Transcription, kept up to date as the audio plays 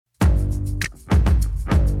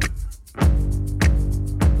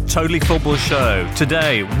Totally Football Show.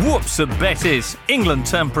 Today, whoops at Betis. England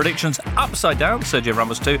turned predictions upside down, Sergio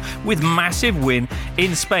Ramos too, with massive win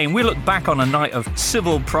in Spain. We look back on a night of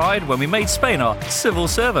civil pride when we made Spain our civil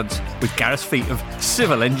servants with Gareth's feat of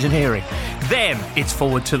civil engineering. Then it's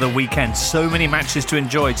forward to the weekend. So many matches to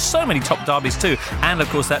enjoy, so many top derbies too, and of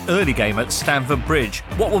course that early game at Stamford Bridge.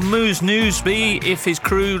 What will Moo's news be if his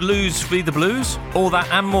crew lose v the Blues? All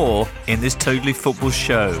that and more in this Totally Football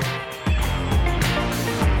Show.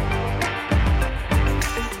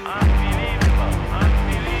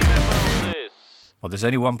 Well, there's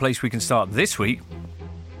only one place we can start this week.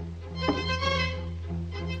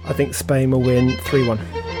 I think Spain will win 3-1.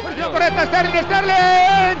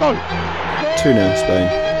 2-0 Spain.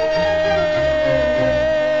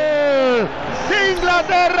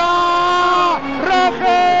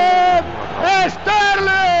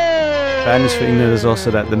 Fairness for England is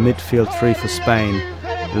also that the midfield three for Spain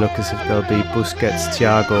look as if they'll be Busquets,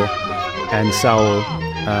 Thiago and Saul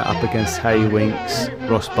up against Harry Winks,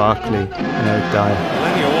 Ross Barkley and Eric Dyer.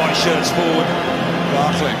 Plenty of white shirts forward.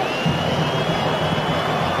 Barkley.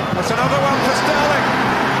 That's another one for Sterling.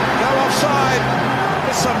 No offside.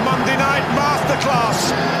 It's a Monday night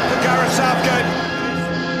masterclass for Gareth Southgate.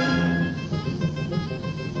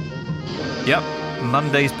 Yep.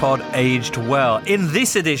 Monday's pod aged well. In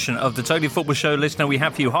this edition of the Totally Football Show, listener, we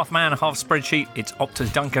have for you half man, half spreadsheet. It's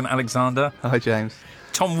Opta's Duncan Alexander. Hi, James.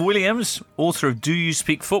 Tom Williams, author of Do You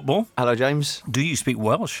Speak Football? Hello, James. Do you speak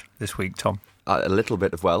Welsh this week, Tom? A little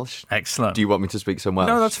bit of Welsh. Excellent. Do you want me to speak some Welsh?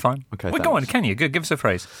 No, that's fine. Okay, well, go on, can you? Good, give us a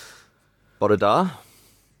phrase. Bore da.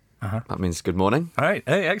 Uh-huh. That means good morning. All right.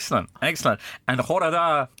 Hey, excellent. Excellent. And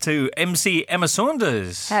horada to MC Emma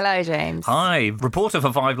Saunders. Hello, James. Hi. Reporter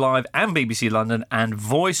for 5 Live and BBC London and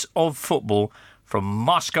voice of football from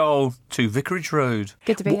Moscow to Vicarage Road.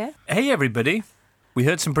 Good to be here. Hey, everybody. We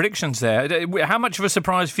heard some predictions there. How much of a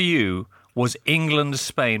surprise for you was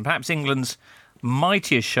England-Spain? Perhaps England's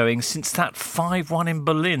mightiest showing since that 5-1 in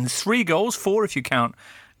Berlin. 3 goals, 4 if you count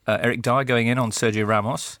Eric Dyer going in on Sergio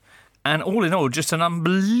Ramos. And all in all, just an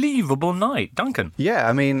unbelievable night. Duncan? Yeah,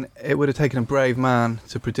 I mean, it would have taken a brave man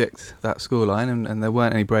to predict that scoreline, and there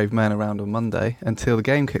weren't any brave men around on Monday until the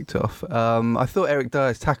game kicked off. I thought Eric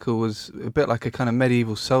Dyer's tackle was a bit like a kind of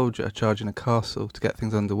medieval soldier charging a castle to get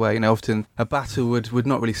things underway. You know, often a battle would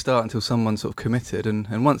not really start until someone sort of committed,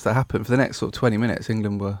 and once that happened, for the next sort of 20 minutes,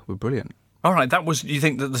 England were brilliant. All right, that was, you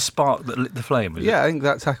think, that the spark that lit the flame, was it? Yeah, I think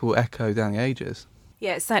that tackle will echo down the ages.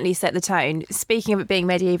 Yeah, it certainly set the tone. Speaking of it being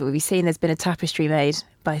medieval, we've seen there's been a tapestry made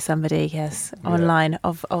by somebody, online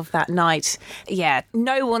of that night. Yeah,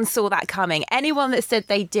 no one saw that coming. Anyone that said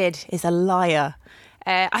they did is a liar.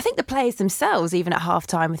 I think the players themselves, even at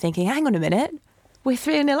half-time, were thinking, hang on a minute, we're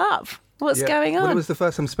 3-0 up. What's going on? Well, it was the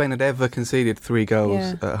first time Spain had ever conceded 3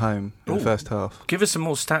 goals at home in the first half. Give us some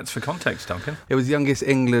more stats for context, Duncan. It was youngest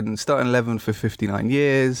England starting 11 for 59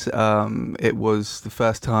 years. It was the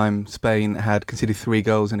first time Spain had conceded 3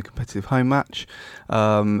 goals in a competitive home match.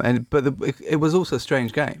 It was also a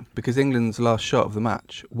strange game because England's last shot of the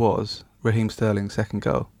match was Raheem Sterling's second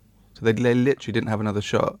goal. So they literally didn't have another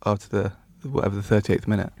shot after the 38th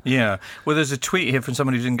minute. Yeah. Well, there's a tweet here from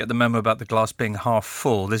someone who didn't get the memo about the glass being half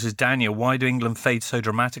full. This is Daniel. Why do England fade so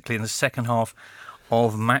dramatically in the second half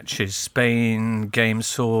of matches? Spain game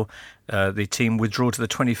saw the team withdraw to the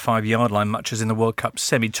 25-yard line, much as in the World Cup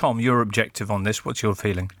semi. Tom, your objective on this, what's your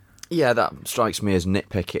feeling? Yeah, that strikes me as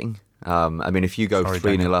nitpicking. I mean, if you go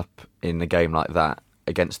 3-0 up in a game like that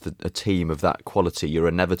against a team of that quality, you're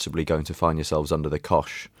inevitably going to find yourselves under the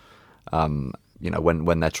cosh.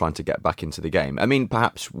 When they're trying to get back into the game. I mean,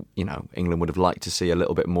 perhaps, England would have liked to see a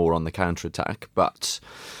little bit more on the counter-attack, but,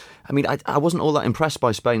 I mean, I wasn't all that impressed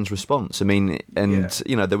by Spain's response. I mean,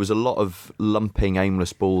 there was a lot of lumping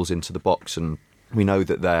aimless balls into the box, and we know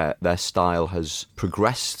that their style has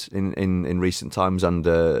progressed in recent times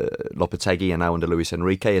under Lopetegui and now under Luis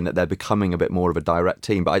Enrique, and that they're becoming a bit more of a direct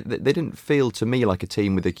team. But they didn't feel to me like a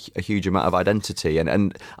team with a huge amount of identity,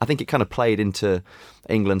 and I think it kind of played into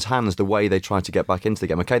England's hands the way they tried to get back into the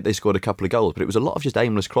game. Okay, they scored a couple of goals, but it was a lot of just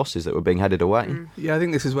aimless crosses that were being headed away. Yeah, I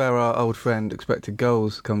think this is where our old friend expected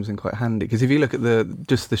goals comes in quite handy, because if you look at the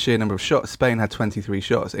sheer number of shots, Spain had 23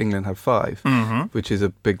 shots, England had 5, which is a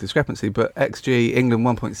big discrepancy. But XG, England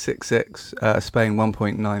 1.66, Spain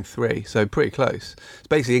 1.93, so pretty close. It's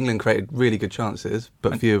basically England created really good chances,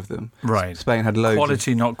 but few of them. Right. Spain had loads.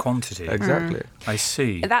 Quality, not quantity. Exactly. I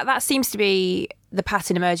see. That seems to be the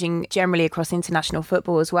pattern emerging generally across international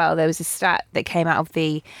football as well. There was a stat that came out of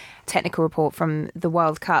the technical report from the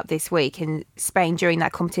World Cup this week, and Spain during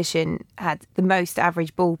that competition had the most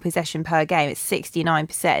average ball possession per game. It's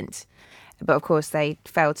 69%. But of course, they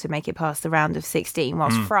failed to make it past the round of 16,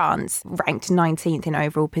 whilst France ranked 19th in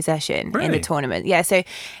overall possession in the tournament. Yeah, so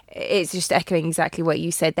it's just echoing exactly what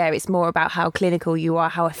you said there. It's more about how clinical you are,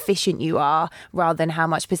 how efficient you are, rather than how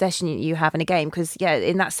much possession you have in a game. Because, yeah,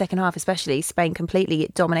 in that second half especially, Spain completely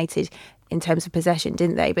dominated in terms of possession,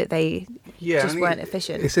 didn't they? But they just weren't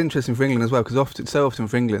efficient. It's interesting for England as well, because so often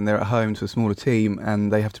for England, they're at home to a smaller team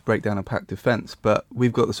and they have to break down a packed defence. But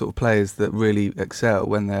we've got the sort of players that really excel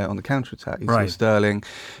when they're on the counter-attack. You saw Sterling,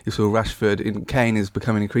 you saw Rashford, and Kane is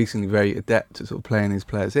becoming increasingly very adept at sort of playing these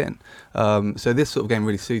players in. So this sort of game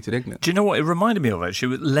really suited England. Do you know what it reminded me of, actually?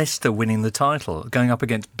 With Leicester winning the title, going up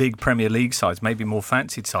against big Premier League sides, maybe more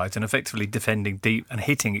fancied sides, and effectively defending deep and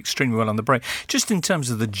hitting extremely well on the break. Just in terms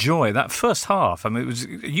of the joy, that first half, I mean,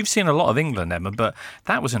 you've seen a lot of England, Emma, but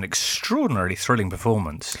that was an extraordinarily thrilling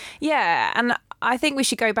performance. Yeah, and I think we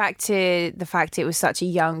should go back to the fact it was such a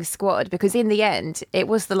young squad, because in the end, it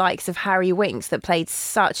was the likes of Harry Winks that played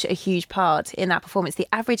such a huge part in that performance. The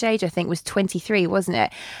average age, I think, was 23, wasn't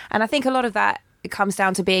it? And I think a lot of that it comes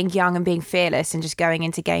down to being young and being fearless and just going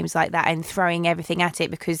into games like that and throwing everything at it,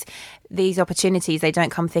 because these opportunities, they don't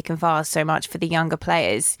come thick and fast so much for the younger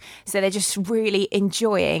players. So they're just really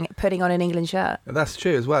enjoying putting on an England shirt. That's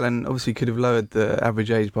true as well, and obviously could have lowered the average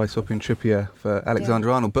age by swapping Trippier for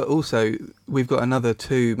Alexander-Arnold, but also we've got another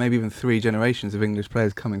 2, maybe even 3 generations of English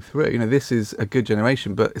players coming through. You know, this is a good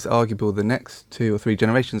generation, but it's arguable the next 2 or 3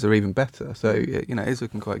 generations are even better. So, you know, it's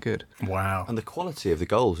looking quite good. Wow. And the quality of the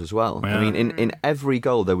goals as well. Yeah. I mean, in every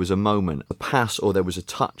goal there was a moment, a pass, or there was a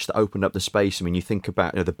touch that opened up the space. I mean, you think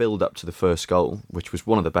about the build-up to the first goal, which was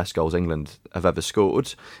one of the best goals England have ever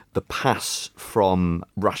scored. The pass from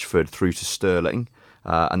Rashford through to Sterling,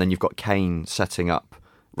 and then you've got Kane setting up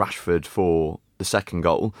Rashford for the second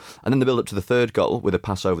goal, and then the build-up to the third goal with a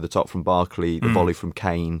pass over the top from Barkley, the volley from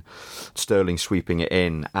Kane, Sterling sweeping it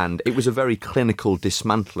in, and it was a very clinical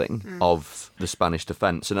dismantling of the Spanish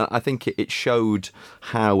defence, and I think it showed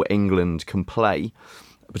how England can play,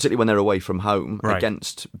 particularly when they're away from home,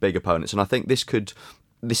 against big opponents, and I think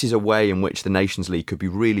this is a way in which the Nations League could be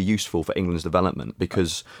really useful for England's development,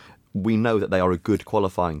 because we know that they are a good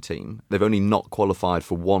qualifying team. They've only not qualified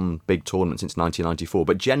for one big tournament since 1994,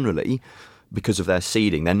 but generally, because of their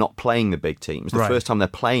seeding, they're not playing the big teams. The first time they're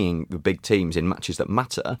playing the big teams in matches that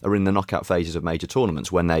matter are in the knockout phases of major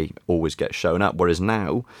tournaments, when they always get shown up, whereas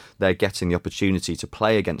now they're getting the opportunity to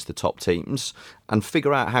play against the top teams and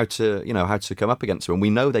figure out how to come up against them. And we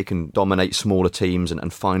know they can dominate smaller teams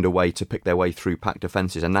and find a way to pick their way through packed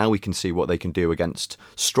defences, and now we can see what they can do against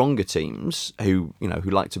stronger teams who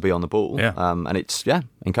like to be on the ball. And it's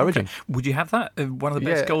encouraging. Okay. Would you have that? One of the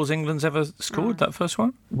best goals England's ever scored, that first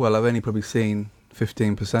one? Well, I've only probably seen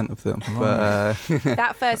 15% of them. But,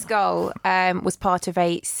 that first goal was part of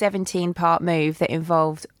a 17-part move that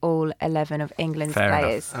involved all 11 of England's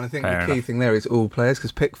players. And I think the key thing there is all players,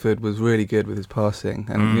 because Pickford was really good with his passing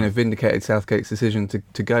and vindicated Southgate's decision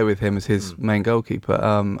to go with him as his main goalkeeper.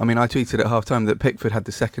 I mean, I tweeted at half-time that Pickford had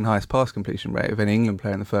the second highest pass completion rate of any England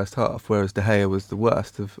player in the first half, whereas De Gea was the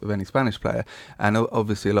worst of any Spanish player. And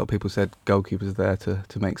obviously a lot of people said goalkeepers are there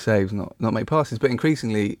to make saves, not make passes, but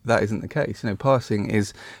increasingly that isn't the case. You know, passing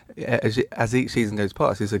is, as each season goes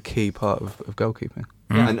past, is a key part of goalkeeping.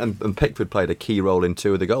 Yeah, and Pickford played a key role in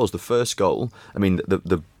 2 of the goals. The first goal, I mean,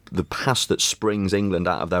 the pass that springs England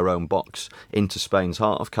out of their own box into Spain's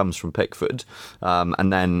half comes from Pickford,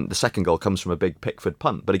 and then the second goal comes from a big Pickford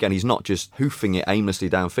punt. But again, he's not just hoofing it aimlessly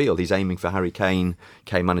downfield, he's aiming for Harry Kane.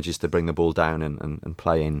 Kane manages to bring the ball down and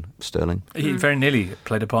play in Sterling. He very nearly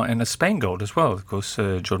played a part in a Spain goal as well, of course,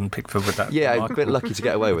 Jordan Pickford with that. Yeah, a bit lucky to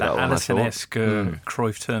get away with that one. Alisson-esque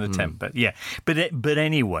Cruyff turn attempt. But yeah, but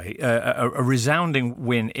anyway, a resounding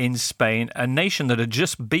win in Spain, a nation that had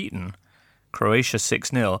just beaten Croatia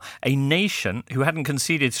 6-0, a nation who hadn't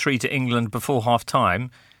conceded 3 to England before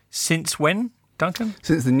half-time since when, Duncan?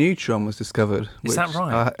 Since the neutron was discovered. Is that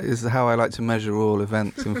right? Is how I like to measure all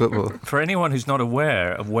events in football. For anyone who's not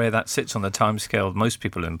aware of where that sits on the timescale most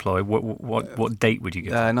people employ, what date would you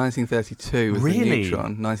give? 1932 was really? The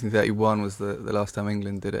neutron. 1931 was the last time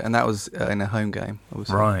England did it, and that was in a home game,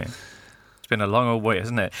 obviously. Right. It's been a long old way,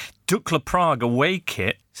 hasn't it? Dukla Prague away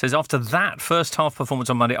kit says, after that first half performance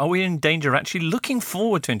on Monday, are we in danger of actually looking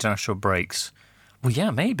forward to international breaks? Well, yeah,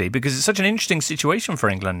 maybe, because it's such an interesting situation for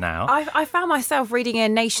England now. I found myself reading a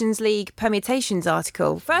Nations League permutations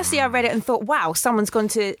article. Firstly, I read it and thought, wow, someone's gone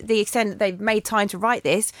to the extent that they've made time to write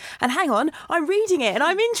this. And hang on, I'm reading it and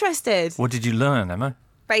I'm interested. What did you learn, Emma?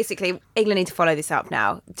 Basically, England need to follow this up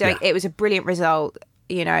now. It was a brilliant result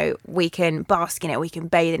we can bask in it, we can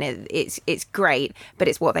bathe in it. It's great, but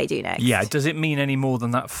it's what they do next. Yeah, does it mean any more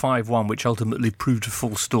than that 5-1, which ultimately proved a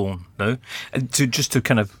full storm? No? And just to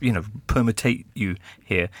kind of, permutate you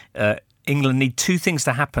here, England need two things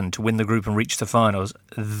to happen to win the group and reach the finals.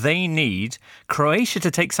 They need Croatia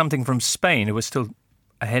to take something from Spain, who are still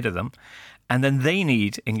ahead of them, and then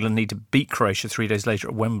England need to beat Croatia 3 days later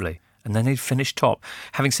at Wembley, and then they'd finish top.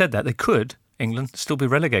 Having said that, they could, England, still be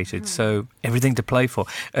relegated, so everything to play for.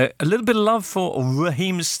 A little bit of love for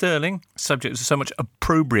Raheem Sterling, subject to so much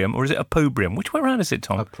opprobrium, or is it opprobrium? Which way around is it,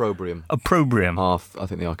 Tom? Opprobrium. Opprobrium. I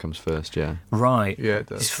think the R comes first, yeah. Right. Yeah, it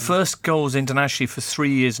does. His first goals internationally for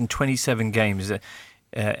 3 years and 27 games.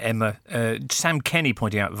 Sam Kenny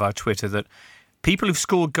pointing out via Twitter that people who've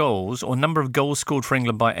scored goals, or number of goals scored for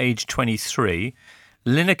England by age 23,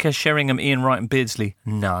 Lineker, Sheringham, Ian Wright and Beardsley,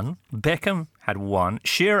 none. Beckham had 1.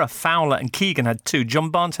 Shearer, Fowler and Keegan had 2. John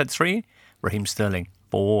Barnes had 3. Raheem Sterling,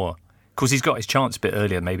 4. Of course, he's got his chance a bit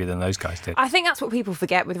earlier maybe than those guys did. I think that's what people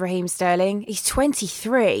forget with Raheem Sterling. He's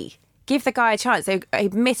 23. Give the guy a chance. So,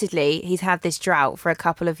 admittedly, he's had this drought for a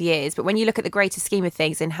couple of years, but when you look at the greater scheme of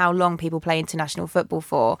things and how long people play international football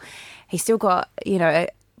for, he's still got,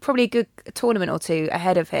 probably a good tournament or two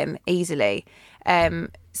ahead of him easily.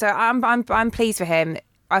 So I'm pleased for him.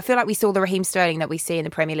 I feel like we saw the Raheem Sterling that we see in the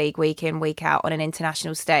Premier League week in, week out on an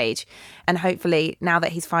international stage. And hopefully, now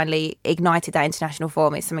that he's finally ignited that international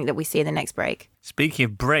form, it's something that we see in the next break. Speaking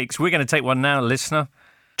of breaks, we're going to take one now, listener.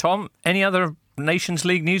 Tom, any other Nations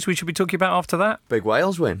League news we should be talking about after that? Big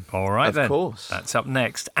Wales win. All right, then. Of course. That's up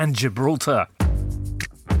next. And Gibraltar.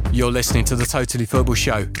 You're listening to the Totally Football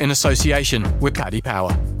Show in association with Paddy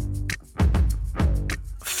Power.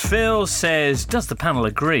 Phil says, does the panel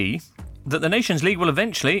agree that the Nations League will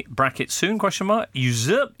eventually, bracket soon,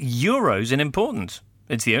 usurp Euros in importance?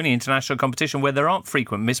 It's the only international competition where there aren't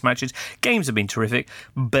frequent mismatches. Games have been terrific,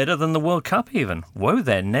 better than the World Cup even. Whoa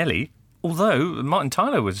there, Nelly. Although Martin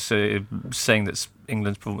Tyler was saying that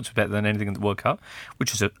England's performance was better than anything in the World Cup,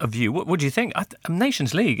 which is a view. What do you think?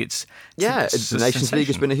 Nations League, it's the Nations League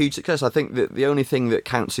has been a huge success. I think that the only thing that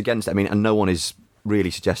counts against it, and no one is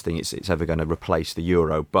really suggesting it's ever going to replace the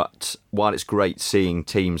Euro, but while it's great seeing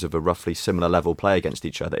teams of a roughly similar level play against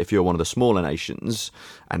each other, if you're one of the smaller nations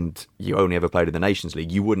and you only ever played in the Nations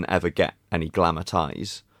League, you wouldn't ever get any glamour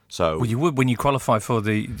ties. So, well, you would when you qualify for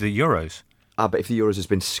the Euros. But if the Euros has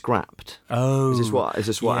been scrapped, is this what our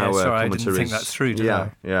sorry, commentary I didn't think that through, did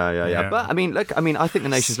I? Yeah. But I think the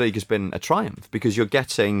Nations League has been a triumph because you're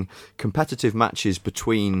getting competitive matches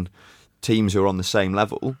between teams who are on the same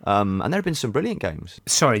level, and there have been some brilliant games.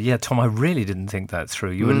 Sorry, Tom, I really didn't think that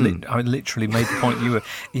through. You were I literally made the point you were...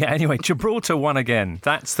 Yeah, anyway, Gibraltar won again.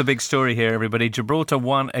 That's the big story here, everybody. Gibraltar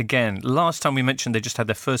won again. Last time we mentioned they just had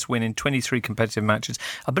their first win in 23 competitive matches.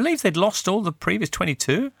 I believe they'd lost all the previous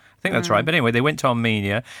 22. I think that's right. But anyway, they went to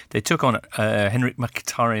Armenia. They took on Henrik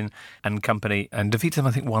Mkhitaryan and company and defeated them,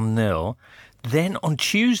 I think, 1-0. Then on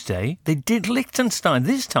Tuesday, they did Liechtenstein.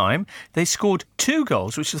 This time, they scored 2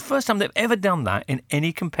 goals, which is the first time they've ever done that in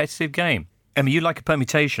any competitive game. Emma, you like a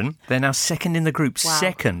permutation. They're now second in the group. Wow.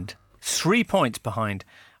 Second. 3 points behind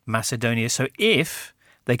Macedonia. So if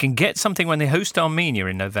they can get something when they host Armenia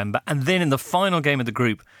in November, and then in the final game of the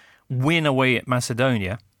group, win away at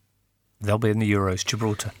Macedonia, they'll be in the Euros.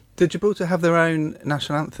 Gibraltar. Did Gibraltar have their own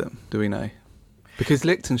national anthem, do we know? Because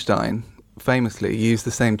Liechtenstein famously used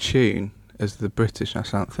the same tune as the British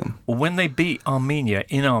national anthem. Well, when they beat Armenia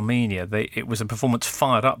in Armenia, it was a performance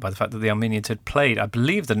fired up by the fact that the Armenians had played, I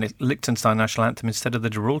believe, the Liechtenstein national anthem instead of the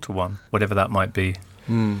Gibraltar one, whatever that might be.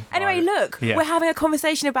 Anyway, look, we're having a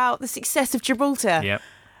conversation about the success of Gibraltar. Yep.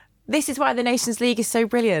 This is why the Nations League is so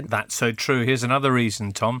brilliant. That's so true. Here's another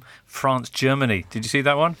reason, Tom. France-Germany. Did you see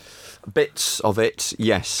that one? Bits of it,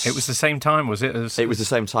 yes. It was the same time, was it? It was the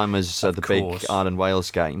same time as the big Ireland-Wales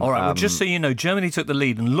game. All right, well, just so you know, Germany took the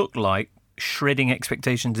lead and looked like shredding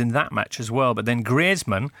expectations in that match as well. But then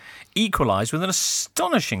Griezmann equalised with an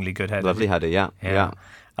astonishingly good header. Lovely header, yeah.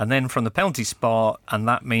 And then from the penalty spot, and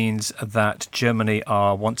that means that Germany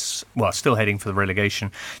are still heading for the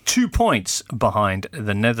relegation, 2 points behind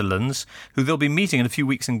the Netherlands, who they'll be meeting in a few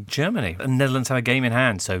weeks in Germany. The Netherlands have a game in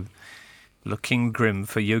hand, so looking grim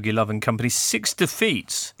for Jogi Löw and company. 6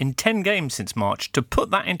 defeats in 10 games since March. To put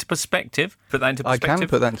that into perspective... I can put that into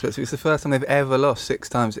perspective. It's the first time they've ever lost 6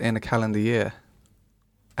 times in a calendar year.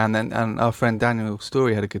 And our friend Daniel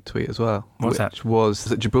Story had a good tweet as well. Which was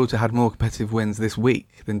that Gibraltar had more competitive wins this week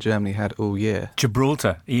than Germany had all year.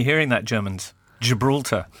 Gibraltar. Are you hearing that, Germans?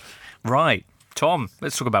 Gibraltar. Right. Tom,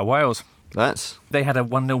 let's talk about Wales. They had a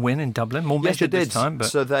 1-0 win in Dublin, more measured this time. But...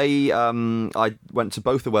 So I went to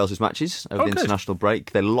both of Wales' matches over the international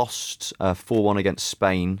break. They lost 4-1 against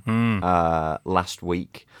Spain last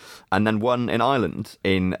week, and then won in Ireland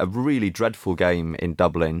in a really dreadful game in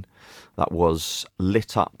Dublin that was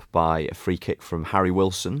lit up by a free kick from Harry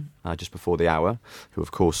Wilson just before the hour, who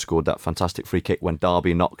of course scored that fantastic free kick when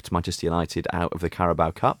Derby knocked Manchester United out of the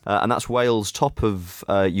Carabao Cup. And that's Wales top of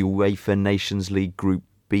UEFA Nations League Group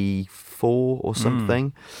B4 or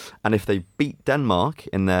something. And if they beat Denmark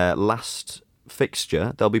in their last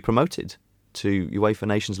fixture, they'll be promoted to UEFA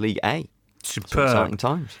Nations League A. Superb. So exciting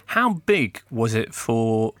times. How big was it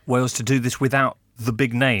for Wales to do this without the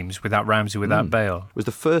big names, without Ramsey, without Bale? It was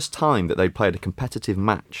the first time that they'd played a competitive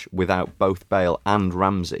match without both Bale and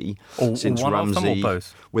Ramsey. Since one Ramsey, of them or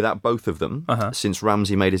both? Without both of them, since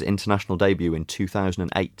Ramsey made his international debut in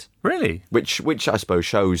 2008. Really? Which I suppose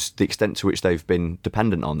shows the extent to which they've been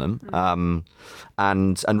dependent on them.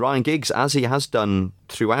 And Ryan Giggs, as he has done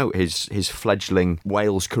throughout his fledgling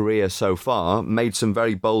Wales career so far, made some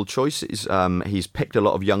very bold choices. He's picked a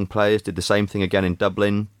lot of young players, did the same thing again in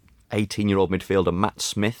Dublin. 18-year-old midfielder Matt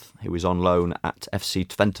Smith, who was on loan at FC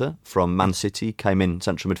Twente from Man City, came in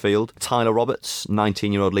central midfield. Tyler Roberts,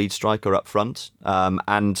 19-year-old lead striker up front.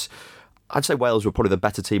 And I'd say Wales were probably the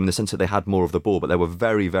better team in the sense that they had more of the ball, but there were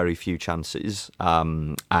very, very few chances.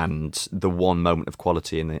 And the one moment of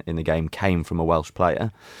quality in the game came from a Welsh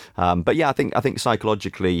player. But yeah, I think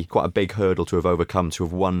psychologically quite a big hurdle to have overcome, to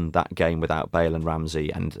have won that game without Bale and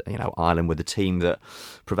Ramsey. And Ireland were the team that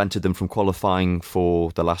prevented them from qualifying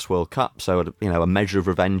for the last World Cup. So a measure of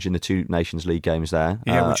revenge in the two Nations League games there.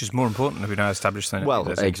 Yeah, which is more important if we now established that. Well,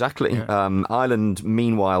 exactly. Yeah. Ireland,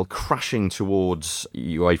 meanwhile, crashing towards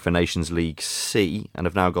UEFA Nations League C, and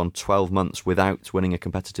have now gone 12 months without winning a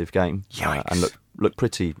competitive game. And look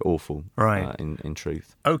pretty awful, right? In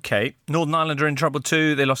truth. OK, Northern Ireland are in trouble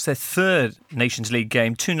too. They lost their third Nations League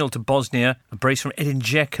game, 2-0 to Bosnia. A brace from Edin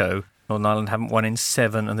Dzeko. Northern Ireland haven't won in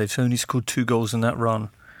 7, and they've only scored 2 goals in that run.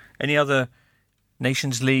 Any other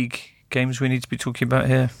Nations League games we need to be talking about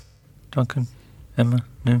here? Duncan? Emma?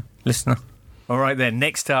 No? Listener? All right then,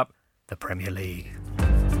 next up, the Premier League.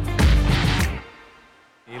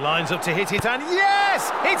 He lines up to hit it, and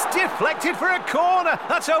yes! It's deflected for a corner.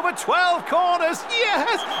 That's over 12 corners.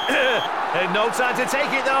 Yes! No time to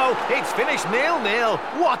take it, though. It's finished 0-0.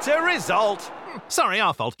 What a result! Sorry,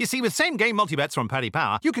 our fault. You see, with same-game multi-bets from Paddy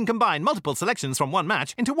Power, you can combine multiple selections from one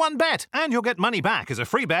match into one bet. And you'll get money back as a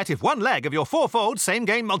free bet if one leg of your fourfold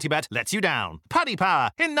same-game multi-bet lets you down. Paddy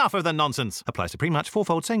Power. Enough of the nonsense. Applies to pre-match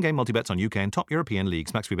fourfold same-game multi-bets on UK and top European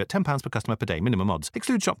leagues. Max free bet £10 per customer per day. Minimum odds.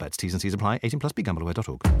 Exclude shop bets. T's and C's apply. 18+.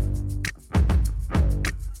 BeGambleAware.org.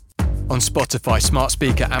 On Spotify, smart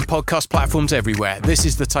speaker and podcast platforms everywhere, this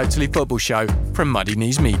is the Totally Football Show from Muddy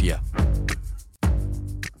Knees Media.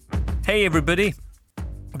 Hey everybody,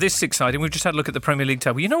 this is exciting. We've just had a look at the Premier League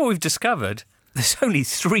table. You know what we've discovered? There's only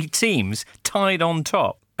 3 teams tied on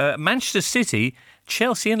top. Manchester City,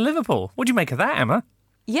 Chelsea and Liverpool. What do you make of that, Emma?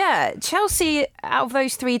 Yeah, Chelsea, out of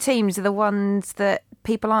those 3 teams, are the ones that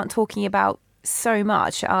people aren't talking about so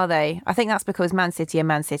much, are they? I think that's because Man City are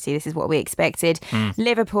Man City. This is what we expected.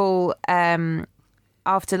 Liverpool,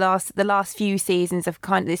 after the last few seasons of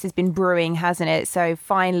this has been brewing, hasn't it? So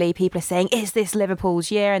finally people are saying, is this Liverpool's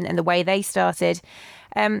year? And the way they started.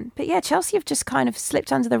 But yeah, Chelsea have just kind of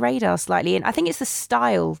slipped under the radar slightly. And I think it's the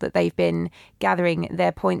style that they've been gathering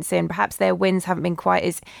their points in. Perhaps their wins haven't been quite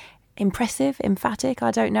as impressive, emphatic. I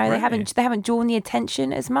don't know. Right. They haven't drawn the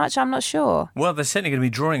attention as much. I'm not sure. Well, they're certainly going to be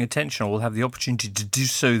drawing attention, or will have the opportunity to do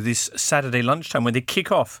so this Saturday lunchtime when they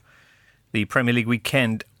kick off the Premier League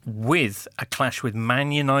weekend with a clash with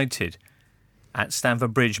Man United at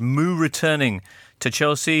Stamford Bridge. Mu returning to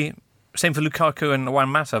Chelsea. Same for Lukaku and Juan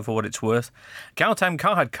Mata, for what it's worth. Gautam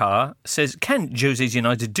Kahadkar says, can Jose's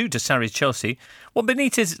United do to Sarri's Chelsea what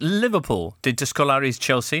Benitez Liverpool did to Scolari's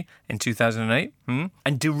Chelsea in 2008?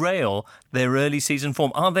 And derail their early season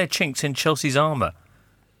form? Are there chinks in Chelsea's armour?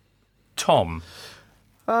 Tom?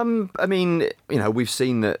 I mean, we've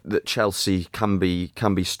seen that Chelsea can be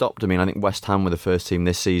stopped. I mean, I think West Ham were the first team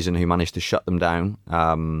this season who managed to shut them down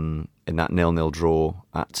in that 0-0 draw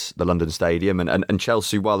at the London Stadium. And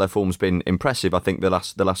Chelsea, while their form's been impressive, I think the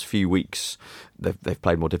last few weeks they've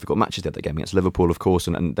played more difficult matches. They had the game against Liverpool, of course,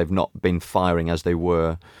 and they've not been firing as they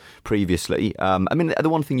were previously. I mean, the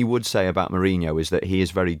one thing you would say about Mourinho is that he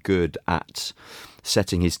is very good at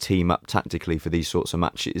setting his team up tactically for these sorts of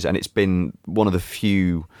matches, and it's been one of the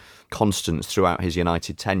few constants throughout his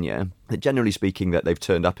United tenure, that generally speaking, that they've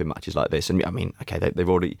turned up in matches like this. And I mean, okay, they've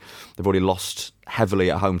already lost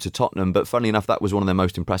heavily at home to Tottenham, but funnily enough, that was one of their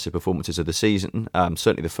most impressive performances of the season.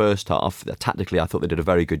 Certainly the first half. Tactically, I thought they did a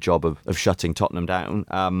very good job of shutting Tottenham down.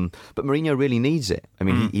 But Mourinho really needs it. I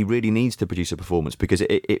mean, he really needs to produce a performance, because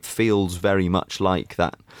it feels very much like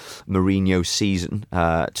that Mourinho season,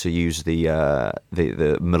 to use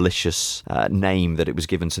the malicious name that it was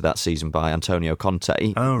given to that season by Antonio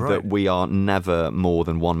Conte. Oh, right. That we are never more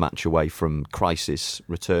than one match away from crisis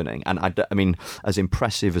returning. And I mean, as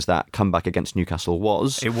impressive as that comeback against Newcastle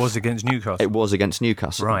was, It was against Newcastle. it was against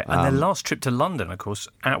Newcastle. Right, and their last trip to London, of course,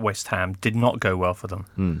 at West Ham, did not go well for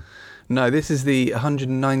them. No, this is the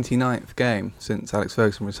 199th game since Alex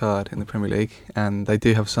Ferguson retired in the Premier League, and they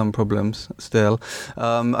do have some problems still.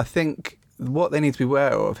 I think what they need to be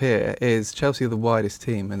aware of here is Chelsea are the widest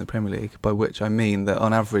team in the Premier League, by which I mean that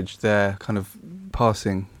on average their kind of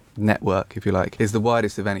passing network, if you like, is the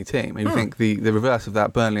widest of any team. And you think the reverse of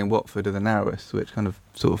that, Burnley and Watford are the narrowest, which kind of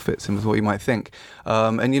sort of fits in with what you might think.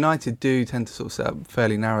 And United do tend to sort of set up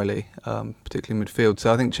fairly narrowly, particularly midfield.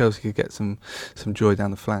 So I think Chelsea could get some joy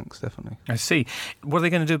down the flanks, definitely. I see. What are they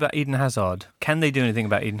going to do about Eden Hazard? Can they do anything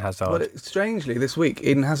about Eden Hazard? Well, strangely, this week,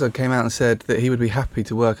 Eden Hazard came out and said that he would be happy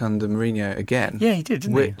to work under Mourinho again. Yeah, he did,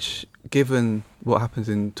 didn't which, given what happened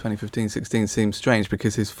in 2015-16, seems strange,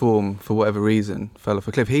 because his form, for whatever reason, fell off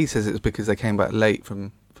a cliff. He says it was because they came back late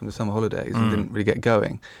from the summer holidays and didn't really get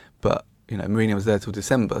going. But you know, Mourinho was there till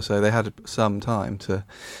December, so they had some time to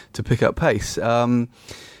pick up pace.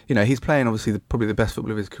 You know, he's playing obviously probably the best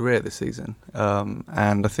football of his career this season,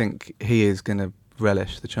 and I think he is going to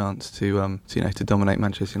relish the chance to dominate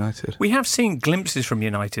Manchester United. We have seen glimpses from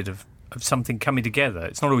United of something coming together.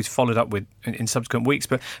 It's not always followed up with in subsequent weeks,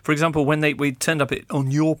 but for example, when we turned up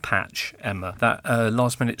on your patch, Emma, that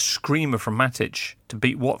last-minute screamer from Matic to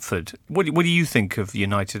beat Watford. What do you think of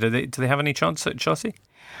United? Do they have any chance at Chelsea?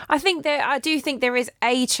 I do think there is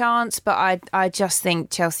a chance, but I just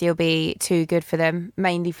think Chelsea will be too good for them,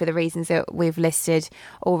 mainly for the reasons that we've listed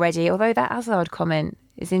already. Although that Hazard comment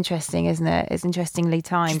is interesting, isn't it? It's interestingly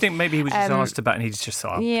timed. Do you think maybe he was just asked about and he's just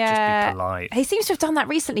thought, just be polite? He seems to have done that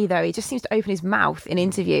recently, though. He just seems to open his mouth in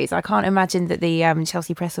interviews. I can't imagine that the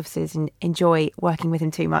Chelsea press officers enjoy working with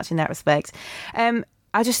him too much in that respect.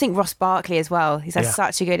 I just think Ross Barkley as well. He's had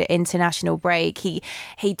such a good international break.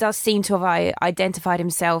 He does seem to have identified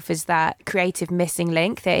himself as that creative missing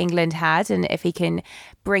link that England had, and if he can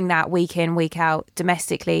bring that week in, week out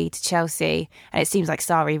domestically to Chelsea, and it seems like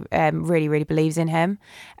Sarri really, really believes in him.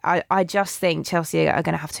 I just think Chelsea are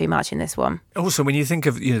going to have too much in this one. Also, when you think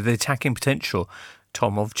of the attacking potential,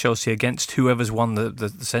 Tom, of Chelsea against whoever's won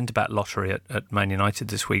the centre-back lottery at Man United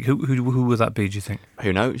this week, who will that be, do you think?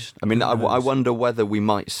 Who knows? I mean, I wonder whether we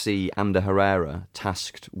might see Ander Herrera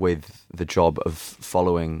tasked with the job of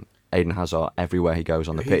following Eden Hazard everywhere he goes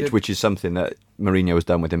on the pitch, which is something that Mourinho has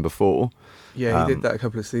done with him before. Yeah, he did that a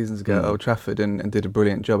couple of seasons ago at Old Trafford and did a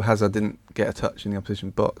brilliant job. Hazard didn't get a touch in the opposition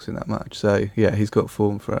box in that match, so yeah, he's got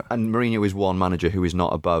form for it. And Mourinho is one manager who is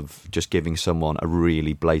not above just giving someone a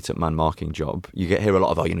really blatant man-marking job. You hear a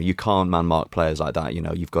lot of, you can't man-mark players like that.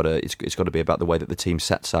 You've got to. It's got to be about the way that the team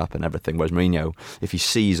sets up and everything. Whereas Mourinho, if he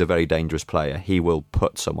sees a very dangerous player, he will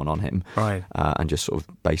put someone on him, right, and just sort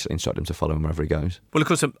of basically instruct him to follow him wherever he goes. Well, of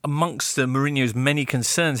course, amongst Mourinho's many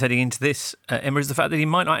concerns heading into this, Emma, is the fact that he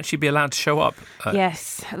might not actually be allowed to show up.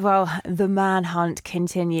 Yes, well, the manhunt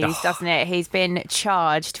continues, doesn't it? He's been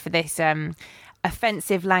charged for this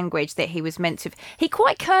offensive language that he was meant to... He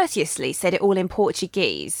quite courteously said it all in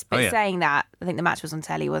Portuguese, but saying that, I think the match was on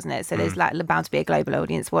telly, wasn't it? So there's bound to be a global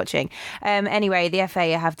audience watching. Anyway, the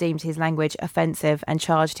FA have deemed his language offensive and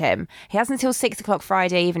charged him. He has until 6:00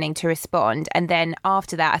 Friday evening to respond, and then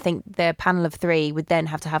after that, I think the panel of three would then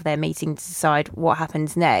have to have their meeting to decide what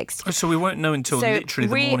happens next. So we won't know until literally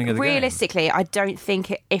the morning of the game. Realistically, I don't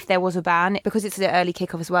think if there was a ban, because it's an early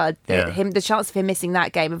kickoff as well, the chance of him missing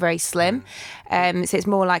that game are very slim. So it's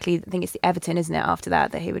more likely, I think it's the Everton, isn't it, after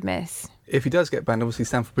that he would miss. If he does get banned, obviously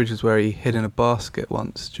Stamford Bridge is where he hid in a basket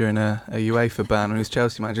once during a UEFA ban when he was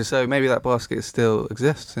Chelsea manager. So maybe that basket still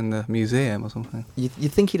exists in the museum or something.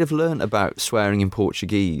 You'd think he'd have learnt about swearing in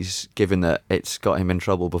Portuguese, given that it's got him in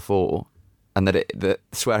trouble before, and that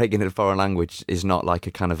swearing in a foreign language is not like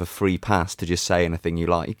a kind of a free pass to just say anything you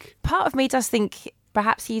like. Part of me does think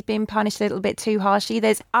perhaps he's been punished a little bit too harshly.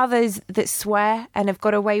 There's others that swear and have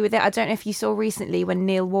got away with it. I don't know if you saw recently when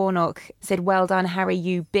Neil Warnock said, "Well done, Harry,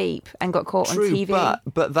 you beep," and got caught on TV.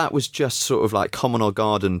 But that was just sort of like Commonwealth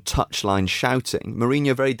Garden touchline shouting.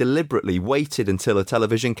 Mourinho very deliberately waited until a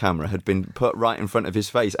television camera had been put right in front of his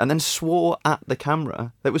face and then swore at the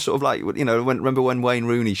camera. It was sort of like, you know, remember when Wayne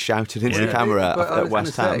Rooney shouted into the camera at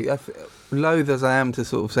West Ham? Loath as I am to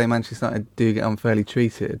sort of say Manchester United do get unfairly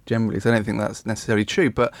treated generally, so I don't think that's necessarily true,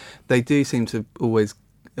 but they do seem to always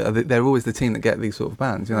they're always the team that get these sort of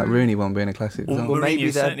bans, you know, like Rooney one being a classic example. Well, maybe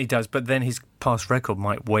certainly does, but then his past record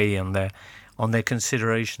might weigh on their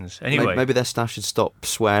considerations. Anyway, maybe their staff should stop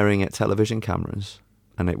swearing at television cameras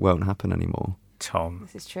and it won't happen anymore. Tom,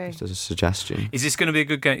 this is true. Just as a suggestion. Is this going to be a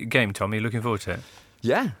good game, Tom? Are you looking forward to it?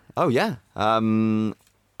 Yeah. Oh, yeah.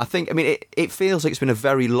 I think, it feels like it's been a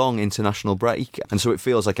very long international break, and so it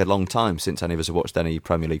feels like a long time since any of us have watched any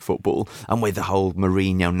Premier League football, and with the whole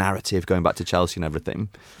Mourinho narrative going back to Chelsea and everything.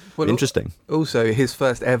 Well, interesting. Also, his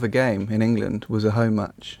first ever game in England was a home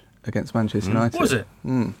match against Manchester United. Was it?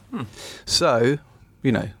 So,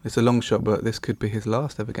 you know, it's a long shot, but this could be his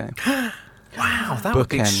last ever game. Wow, that would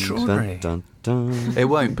be extraordinary. Dun, dun, dun. It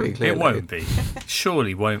won't be, clearly. It won't be.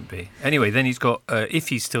 Surely won't be. Anyway, then he's got, if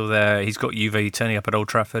he's still there, he's got Juve turning up at Old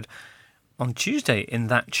Trafford on Tuesday in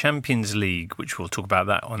that Champions League, which we'll talk about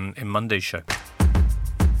that in Monday's show.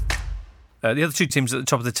 The other two teams at the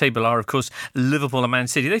top of the table are, of course, Liverpool and Man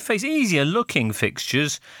City. They face easier-looking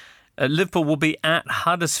fixtures. Liverpool will be at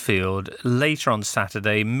Huddersfield later on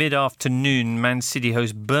Saturday. Mid-afternoon, Man City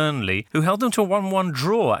host Burnley, who held them to a 1-1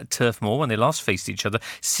 draw at Turf Moor when they last faced each other.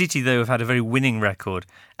 City, though, have had a very winning record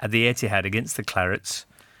at the Etihad against the Clarets.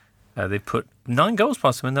 They've put 9 goals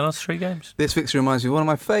past them in the last 3 games. This fixture reminds me of one of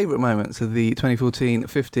my favourite moments of the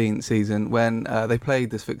 2014-15 season when they played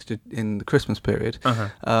this fixture in the Christmas period.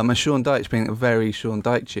 And Sean Dyche, being a very Sean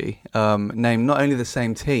Dyche, named not only the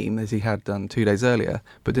same team as he had done 2 days earlier,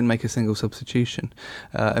 but didn't make a single substitution.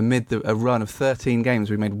 Amid a run of 13 games,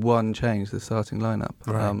 we made one change to the starting lineup.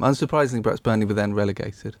 Right. Unsurprisingly, perhaps Burnley were then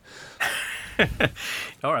relegated.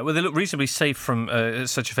 All right, well, they look reasonably safe from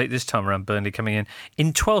such a fate this time around, Burnley coming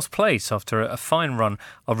in 12th place after a fine run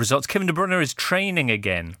of results. Kevin De Bruyne is training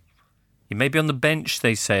again. He may be on the bench,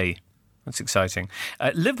 they say. That's exciting.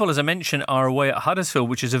 Liverpool, as I mentioned, are away at Huddersfield,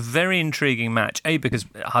 which is a very intriguing match. A, because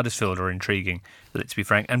Huddersfield are intriguing, let's be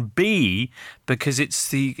frank, and B, because it's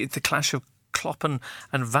the clash of Klopp and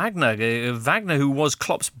Wagner. Wagner, who was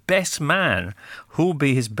Klopp's best man, who will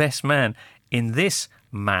be his best man in this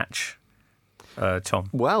match? Tom?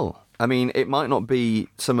 Well, it might not be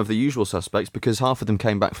some of the usual suspects because half of them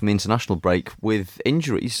came back from the international break with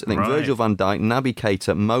injuries. I think Virgil van Dijk, Naby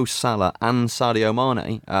Keita, Mo Salah and Sadio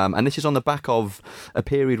Mane. And this is on the back of a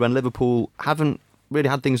period when Liverpool haven't really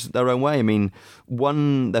had things their own way.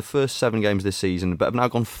 Won their first 7 games this season, but have now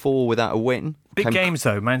gone 4 without a win. Big games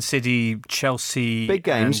though, Man City, Chelsea, big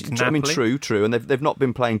games. And Napoli. True, and they've not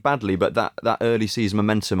been playing badly, but that early season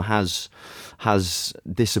momentum has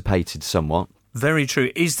dissipated somewhat. Very true.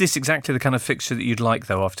 Is this exactly the kind of fixture that you'd like,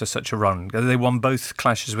 though, after such a run? They won both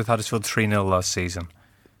clashes with Huddersfield 3-0 last season.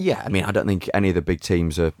 Yeah, I don't think any of the big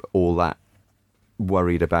teams are all that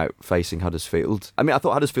worried about facing Huddersfield. I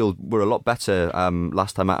thought Huddersfield were a lot better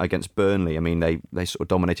last time out against Burnley. They sort of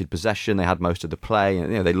dominated possession, they had most of the play,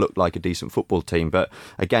 and they looked like a decent football team. But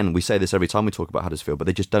again, we say this every time we talk about Huddersfield, but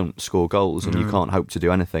they just don't score goals, and you can't hope to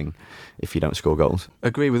do anything if you don't score goals.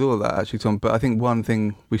 Agree with all of that, actually, Tom. But I think one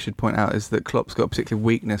thing we should point out is that Klopp's got a particular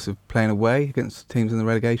weakness of playing away against teams in the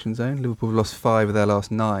relegation zone. Liverpool have lost 5 of their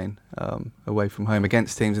last 9 away from home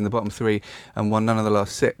against teams in the bottom 3 and won none of the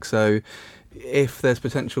last 6. So if there's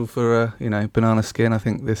potential for a banana skin, I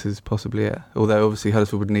think this is possibly it. Although obviously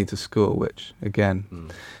Huddersfield would need to score, which again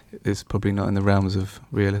is probably not in the realms of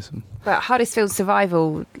realism. But Huddersfield's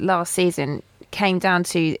survival last season came down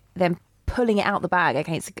to them pulling it out the bag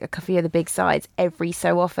against a few of the big sides every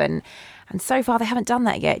so often. And so far, they haven't done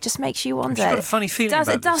that yet. It just makes you wonder. I've got a funny feeling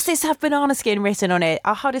Does this have banana skin written on it?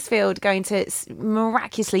 Are Huddersfield going to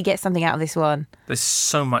miraculously get something out of this one? There's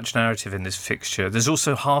so much narrative in this fixture. There's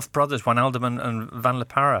also half-brothers, Wijnaldum and Van La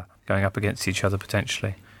Parra, going up against each other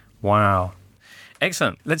potentially. Wow.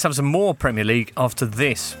 Excellent. Let's have some more Premier League after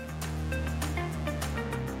this.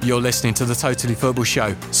 You're listening to the Totally Football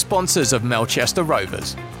Show, sponsors of Melchester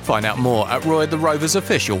Rovers. Find out more at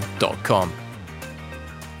roytheroversofficial.com.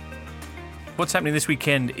 What's happening this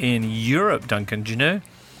weekend in Europe, Duncan? Do you know?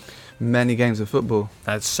 Many games of football.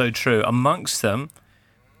 That's so true. Amongst them,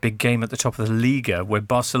 big game at the top of the Liga, where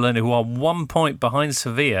Barcelona, who are 1 point behind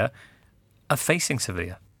Sevilla, are facing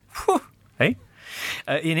Sevilla. Whew. Hey?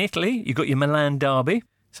 In Italy, you've got your Milan derby.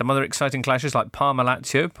 Some other exciting clashes like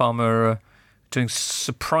Parma-Lazio. Parma are doing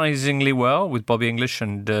surprisingly well with Bobby English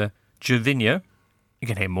and Gervinho. You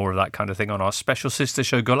can hear more of that kind of thing on our special sister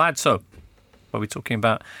show, Golazzo, where we're talking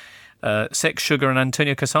about Sex, Sugar and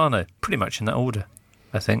Antonio Cassano. Pretty much in that order,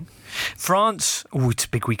 I think. France. Oh, it's a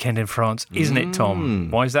big weekend in France, isn't it, Tom?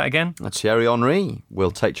 Why is that again? Thierry Henry will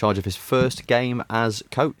take charge of his first game as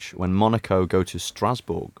coach when Monaco go to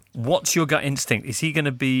Strasbourg. What's your gut instinct? Is he going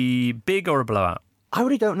to be big or a blowout? I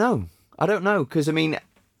really don't know. I don't know, because, I mean,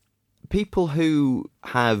 people who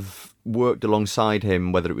have worked alongside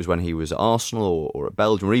him, whether it was when he was at Arsenal or at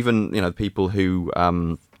Belgium, or even, people who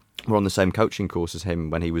were on the same coaching course as him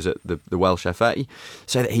when he was at the Welsh FA,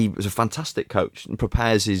 say that he was a fantastic coach and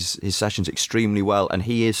prepares his sessions extremely well, and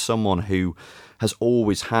he is someone who has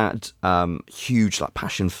always had huge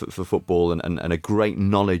passion for football and a great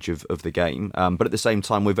knowledge of the game. But at the same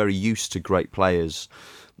time, we're very used to great players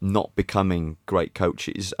not becoming great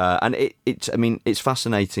coaches, and it's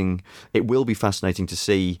fascinating. It will be fascinating to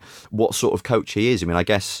see what sort of coach he is. I mean, I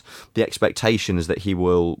guess the expectation is that he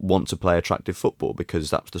will want to play attractive football because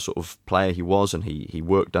that's the sort of player he was, and he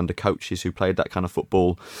worked under coaches who played that kind of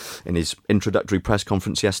football. In his introductory press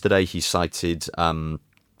conference yesterday, he cited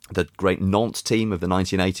the great Nantes team of the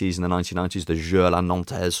 1980s and the 1990s, the Jeu à la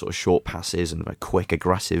Nantaise, sort of short passes and very quick,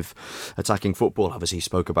 aggressive attacking football. Obviously, he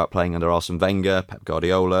spoke about playing under Arsene Wenger, Pep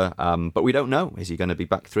Guardiola, but we don't know. Is he going to be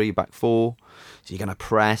back three, back four? Is he going to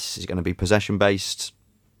press? Is he going to be possession-based?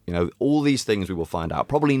 All these things we will find out.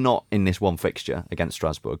 Probably not in this one fixture against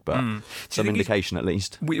Strasbourg, but some indication at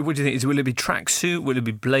least. What do you think? Will it be tracksuit? Will it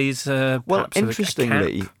be blazer? Well,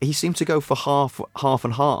 interestingly, he seemed to go for half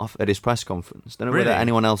and half at his press conference. Don't know whether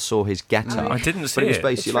anyone else saw his get-up. I didn't see it. But it was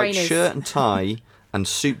basically shirt and tie and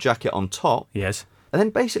suit jacket on top. Yes. And then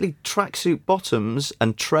basically tracksuit bottoms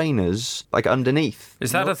and trainers underneath.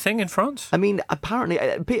 Is that a thing in France? I mean, apparently,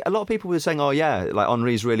 a lot of people were saying, "Oh yeah,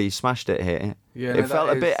 Henry's really smashed it here." Yeah, it felt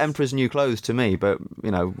a bit Emperor's New Clothes to me, but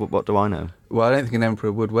what do I know? Well, I don't think an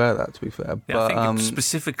emperor would wear that, to be fair. Yeah, but, I think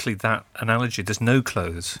specifically that analogy. There's no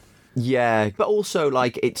clothes. Yeah, but also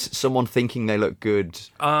it's someone thinking they look good.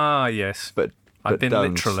 Ah, yes. But I've been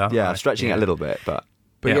don't. literal. Yeah, stretching it a little bit, but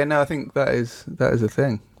I think that is a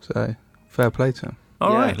thing. So fair play to him.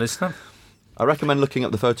 All right, listen. I recommend looking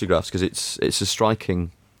up the photographs because it's a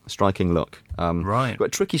striking look. Right. But a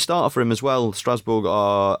tricky starter for him as well. Strasbourg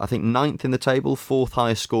are, I think, 9th in the table, 4th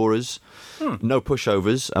highest scorers. No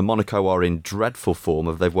pushovers. And Monaco are in dreadful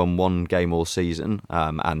form. They've won one game all season,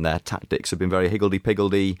 and their tactics have been very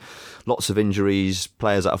higgledy-piggledy. Lots of injuries,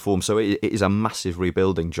 players out of form. So it is a massive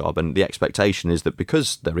rebuilding job. And the expectation is that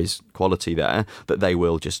because there is quality there, that they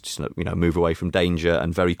will just move away from danger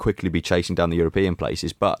and very quickly be chasing down the European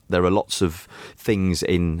places. But there are lots of things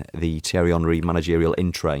in the Thierry Henry managerial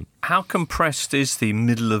in-tray. How compressed is the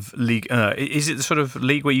middle of league? Is it the sort of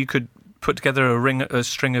league where you could put together a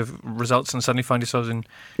string of results and suddenly find yourselves in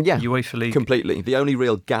UEFA League? Completely. The only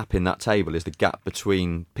real gap in that table is the gap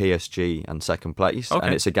between PSG and second place,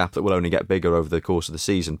 and it's a gap that will only get bigger over the course of the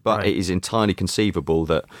season. But it is entirely conceivable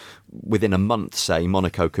that within a month, say,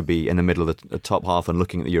 Monaco could be in the middle of the top half and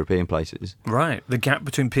looking at the European places. Right. The gap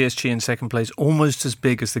between PSG and second place almost as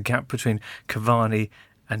big as the gap between Cavani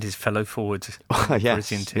and his fellow forwards.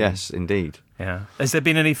 Yes, indeed. Yeah. Has there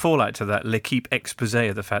been any fallout to that L'Équipe exposé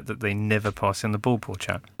of the fact that they never pass in the ball, poor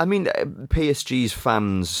chap? I mean, PSG's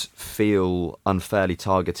fans feel unfairly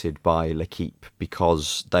targeted by L'Équipe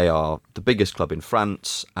because they are the biggest club in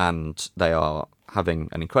France and they are having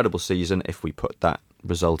an incredible season if we put that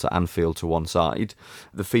result at Anfield to one side.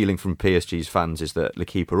 The feeling from PSG's fans is that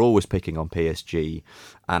L'Équipe are always picking on PSG,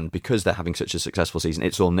 and because they're having such a successful season,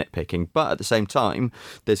 it's all nitpicking. But at the same time,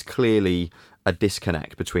 there's clearly a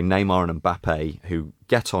disconnect between Neymar and Mbappe, who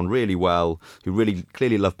get on really well, who really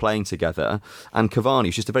clearly love playing together, and Cavani,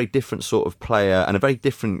 who's just a very different sort of player and a very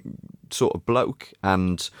different sort of bloke.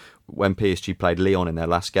 And when PSG played Lyon in their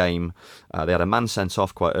last game, they had a man sent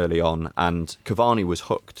off quite early on, and Cavani was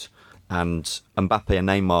hooked. And Mbappe and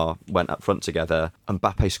Neymar went up front together.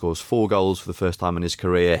 Mbappe scores 4 goals for the first time in his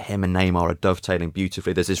career. Him and Neymar are dovetailing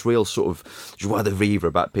beautifully. There's this real sort of joie de vivre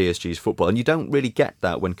about PSG's football. And you don't really get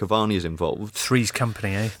that when Cavani is involved. Three's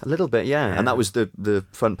company, eh? A little bit, yeah. And that was the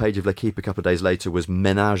front page of L'Équipe a couple of days later was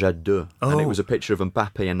Ménage à deux. Oh. And it was a picture of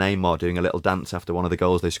Mbappe and Neymar doing a little dance after one of the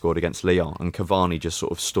goals they scored against Lyon. And Cavani just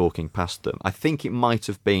sort of stalking past them. I think it might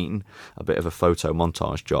have been a bit of a photo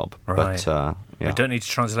montage job. Right. But, we don't need to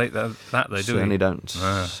translate that though, do we? Certainly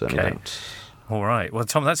don't. All right. Well,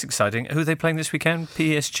 Tom, that's exciting. Who are they playing this weekend?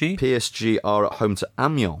 PSG? PSG are at home to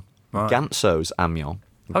Amiens. Right. Ganso's Amiens.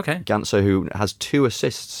 Okay. Ganso, who has 2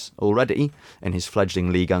 assists already in his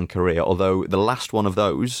fledgling Ligue 1 career, although the last one of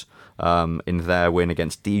those in their win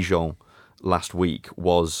against Dijon last week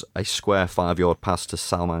was a square 5-yard pass to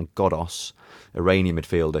Salman Ghoddos, Iranian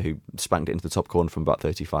midfielder who spanked it into the top corner from about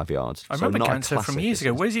 35 yards. I remember Ganso from years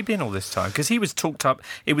ago. Where's he been all this time? Because he was talked up.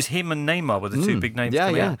 It was him and Neymar were the 2 big names.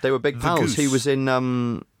 Yeah. They were big pals. He was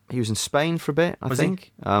in Spain for a bit, I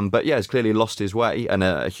think. But yeah, he's clearly lost his way, and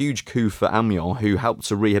a huge coup for Amiens, who helped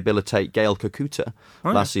to rehabilitate Gael Kakuta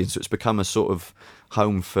last season. So it's become a sort of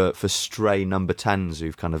home for stray number 10s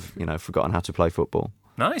who've kind of forgotten how to play football.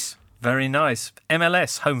 Nice. Very nice.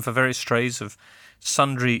 MLS, home for various strays of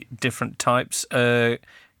sundry different types.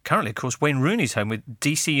 Currently, of course, Wayne Rooney's home with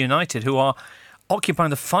DC United, who are occupying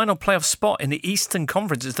the final playoff spot in the Eastern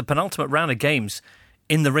Conference. It's the penultimate round of games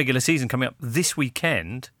in the regular season coming up this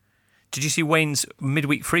weekend. Did you see Wayne's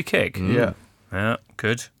midweek free kick? Yeah. Yeah,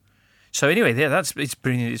 good. So anyway, it's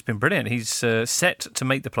been brilliant. He's set to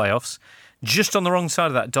make the playoffs. Just on the wrong side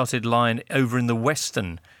of that dotted line over in the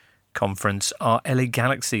Western Conference are LA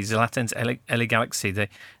Galaxy, Zlatan's LA Galaxy.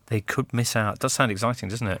 They could miss out. It does sound exciting,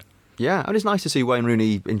 doesn't it? Yeah, and it's nice to see Wayne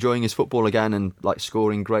Rooney enjoying his football again and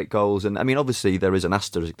scoring great goals. And I mean, obviously there is an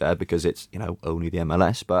asterisk there because it's only the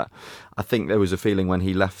MLS. But I think there was a feeling when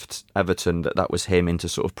he left Everton that was him into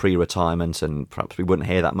sort of pre-retirement, and perhaps we wouldn't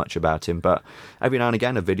hear that much about him. But every now and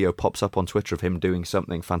again, a video pops up on Twitter of him doing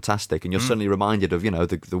something fantastic, and you're suddenly reminded of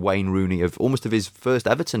the Wayne Rooney of almost of his first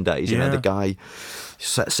Everton days. The guy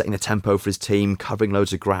setting the tempo for his team, covering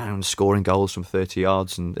loads of ground, scoring goals from 30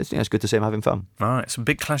 yards, and it's good to see him having fun. All right, some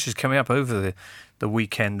big clashes coming up over the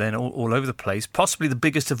weekend then, all over the place. Possibly the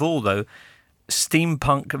biggest of all, though,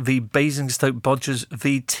 Steampunk v Basingstoke Bodgers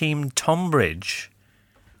v Team Tonbridge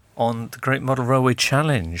on the Great Model Railway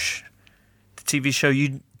Challenge. The TV show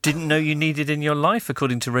you didn't know you needed in your life,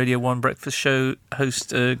 according to Radio 1 breakfast show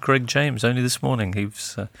host Greg James, only this morning. He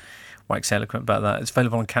was wax eloquent about that. It's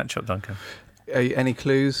available on Catch Up, Duncan. Any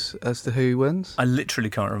clues as to who wins? I literally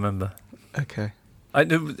can't remember. Okay. I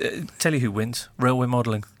tell you who wins. Railway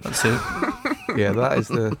modelling. That's it. Yeah, that's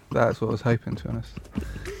what I was hoping, to be honest.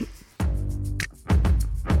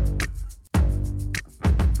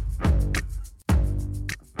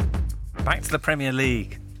 Back to the Premier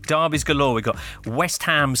League. Derbies galore. We've got West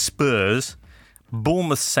Ham Spurs,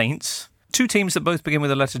 Bournemouth Saints, 2 teams that both begin with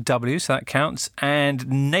the letter W, so that counts,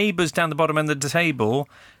 and neighbours down the bottom end of the table,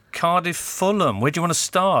 Cardiff Fulham. Where do you want to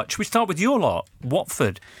start? Should we start with your lot,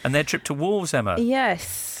 Watford, and their trip to Wolves, Emma?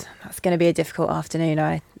 Yes, that's going to be a difficult afternoon,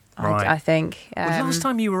 I think. Well, last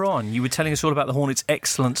time you were on, you were telling us all about the Hornets'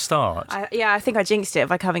 excellent start. I think I jinxed it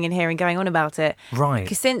by coming in here and going on about it. Right.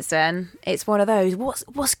 Because since then, it's one of those,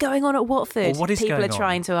 what's going on at Watford? Well, what is People going are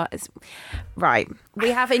trying on? to... Right. We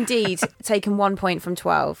have indeed taken 1 point from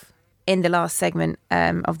 12 in the last segment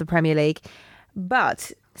of the Premier League.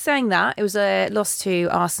 But... saying that, it was a loss to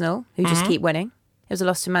Arsenal, who just keep winning. It was a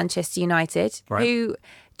loss to Manchester United, who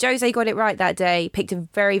Jose got it right that day, picked a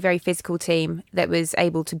very, very physical team that was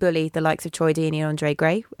able to bully the likes of Troy Deeney and Andre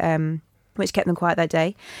Gray, which kept them quiet that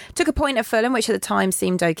day. Took a point at Fulham, which at the time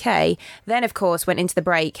seemed okay. Then, of course, went into the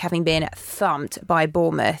break having been thumped by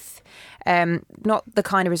Bournemouth. Not the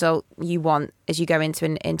kind of result you want as you go into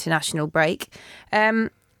an international break. But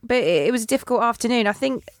it was a difficult afternoon. I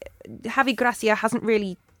think Javi Gracia hasn't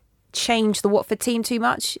really changed the Watford team too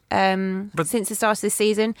much since the start of this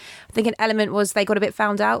season. I think an element was they got a bit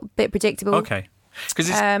found out, a bit predictable. Okay. Because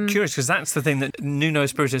it's curious, because that's the thing that Nuno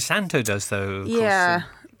Espirito Santo does, though. Yeah.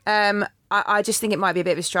 I just think it might be a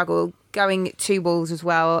bit of a struggle going to Wolves as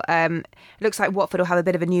well. Looks like Watford will have a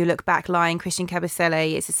bit of a new look back line. Christian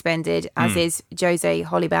Kabasele is suspended, as is Jose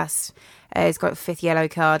Holibas. He's got a 5th yellow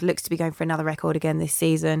card. Looks to be going for another record again this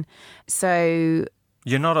season. So...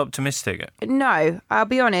 You're not optimistic? No, I'll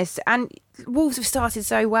be honest. And Wolves have started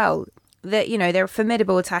so well that, they're a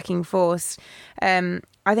formidable attacking force. I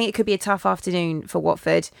think it could be a tough afternoon for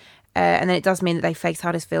Watford. And then it does mean that they face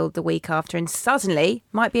Huddersfield the week after and suddenly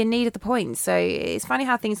might be in need of the points. So it's funny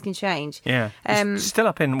how things can change. Yeah. Still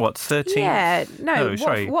up in, 13th? Yeah. No,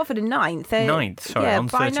 sorry. Watford are 9th. 9th, sorry, yeah, on 13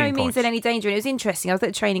 by no means points. in any danger. And it was interesting. I was at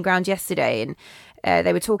the training ground yesterday and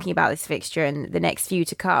they were talking about this fixture and the next few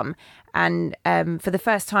to come. And for the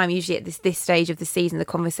first time, usually at this stage of the season, the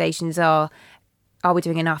conversations are we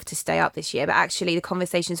doing enough to stay up this year? But actually the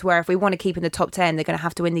conversations were, if we want to keep in the top 10, they're going to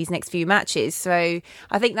have to win these next few matches. So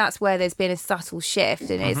I think that's where there's been a subtle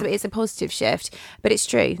shift, and it's a positive shift. But it's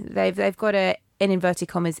true. They've got a, in inverted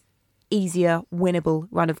commas, easier, winnable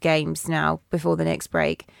run of games now before the next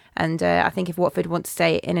break. And I think if Watford want to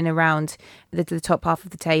stay in and around the top half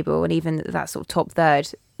of the table and even that sort of top third,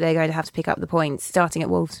 they're going to have to pick up the points, starting at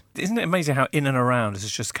Wolves. Isn't it amazing how in and around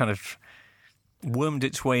has just kind of wormed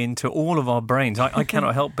its way into all of our brains? I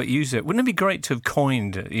cannot help but use it. Wouldn't it be great to have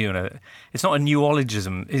coined, it's not a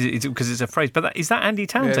neologism, is it? Because it's a phrase, but is that Andy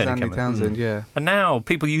Townsend? Yeah, it's Andy Townsend, yeah. And now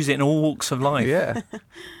people use it in all walks of life. Yeah.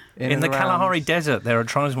 In the Kalahari Desert, there are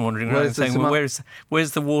tribesmen wandering around saying,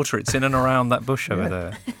 where's the water? It's in and around that bush over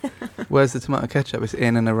there. Where's the tomato ketchup? It's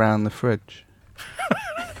in and around the fridge.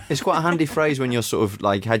 It's quite a handy phrase when you're sort of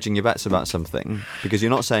like hedging your bets about something, because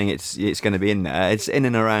you're not saying it's going to be in there. It's in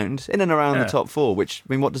and around the top 4, which,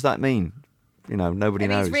 I mean, what does that mean? Nobody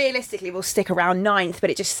knows. Realistically, we'll stick around 9th, but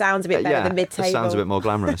it just sounds a bit better than mid-table. It sounds a bit more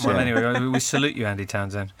glamorous. Well, anyway, we salute you, Andy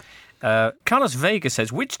Townsend. Carlos Vega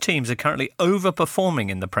says, which teams are currently overperforming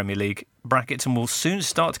in the Premier League brackets and will soon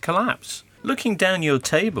start to collapse? Looking down your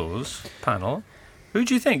tables, panel, who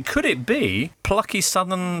do you think? Could it be plucky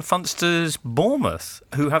Southern Funsters Bournemouth,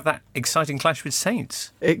 who have that exciting clash with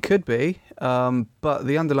Saints? It could be, but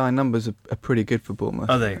the underlying numbers are pretty good for Bournemouth.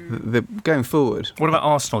 Are they? They're going forward. What about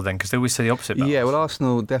Arsenal then? Because they always say the opposite about Yeah, well,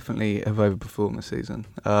 Arsenal definitely have overperformed this season.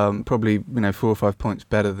 Probably 4 or 5 points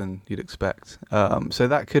better than you'd expect. So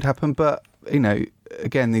that could happen, but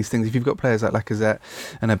again, these things, if you've got players like Lacazette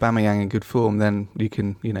and Aubameyang in good form, then you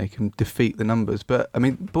can defeat the numbers. But I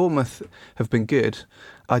mean, Bournemouth have been good.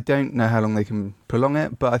 I don't know how long they can prolong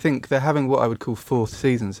it, but I think they're having what I would call fourth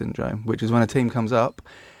season syndrome, which is when a team comes up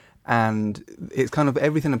and it's kind of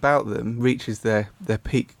everything about them reaches their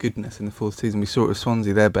peak goodness in the fourth season. We saw it with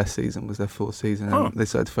Swansea, their best season was their fourth season, and they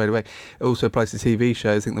started to fade away. It also applies to TV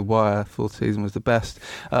shows. I think The Wire, fourth season was the best.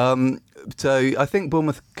 So I think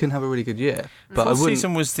Bournemouth can have a really good year. But fourth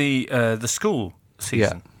season was the school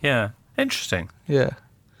season. Yeah. Interesting. Yeah.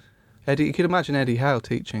 Eddie, you could imagine Eddie Howe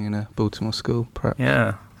teaching in a Baltimore school, perhaps.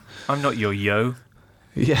 Yeah. I'm not your yo.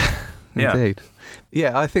 Yeah, indeed.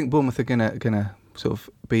 Yeah, I think Bournemouth are gonna sort of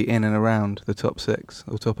be in and around the top 6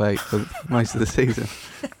 or top 8 for most of the season.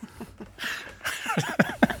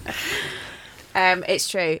 It's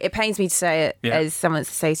true. It pains me to say it as someone that's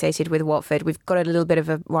associated with Watford. We've got a little bit of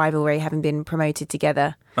a rivalry, having been promoted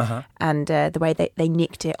together, and the way they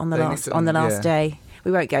nicked it on the last day.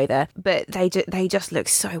 We won't go there, but they just look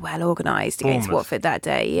so well organised against Watford that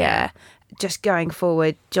day. Yeah, just going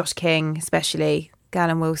forward, Josh King especially,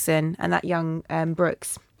 Gallon Wilson, and that young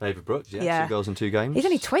Brooks. David Brooks, 2 goals in 2 games. He's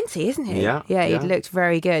only 20, isn't he? Yeah. He looked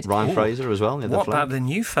very good. Ryan Fraser as well. What about the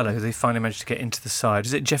new fellow who they finally managed to get into the side?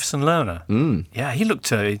 Is it Jefferson Lerner? Yeah, he looked...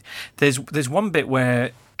 There's one bit where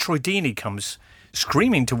Troy Deeney comes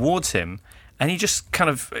screaming towards him, and he just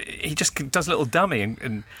does a little dummy,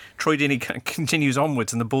 and Troy Deeney continues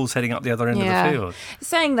onwards, and the ball's heading up the other end of the field.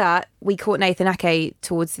 Saying that, we caught Nathan Ake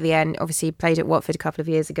towards the end. Obviously, he played at Watford a couple of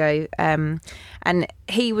years ago, and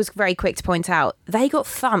he was very quick to point out they got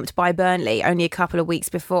thumped by Burnley only a couple of weeks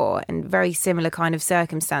before, in very similar kind of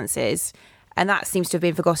circumstances, and that seems to have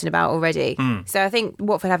been forgotten about already. So I think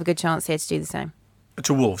Watford have a good chance here to do the same.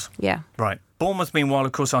 To Wolves? Yeah. Right. Bournemouth, meanwhile,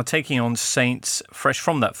 of course, are taking on Saints, fresh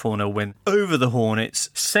from that 4-0 win over the Hornets.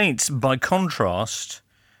 Saints, by contrast,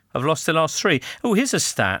 have lost their last 3. Oh, here's a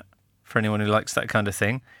stat for anyone who likes that kind of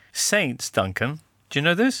thing. Saints, Duncan, do you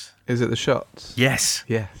know this? Is it the shots? Yes.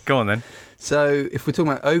 Yes. Go on then. So if we're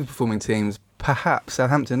talking about overperforming teams, perhaps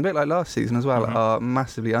Southampton, a bit like last season as well, are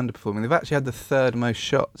massively underperforming. They've actually had the 3rd most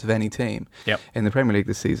shots of any team in the Premier League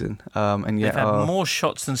this season. And yet they've had more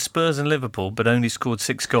shots than Spurs and Liverpool, but only scored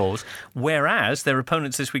 6 goals, whereas their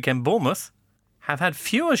opponents this weekend, Bournemouth, have had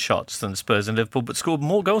fewer shots than Spurs and Liverpool, but scored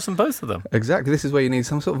more goals than both of them. Exactly. This is where you need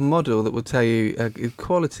some sort of model that will tell you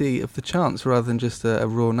quality of the chance rather than just a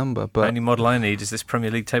raw number. But the only model I need is this Premier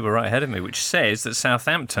League table right ahead of me, which says that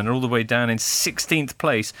Southampton are all the way down in 16th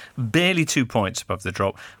place, barely 2 points above the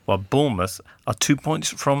drop, while Bournemouth are 2 points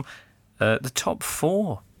from the top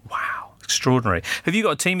 4. Wow. Extraordinary. Have you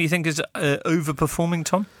got a team you think is overperforming,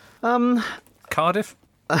 Tom? Cardiff?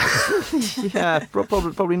 Yeah,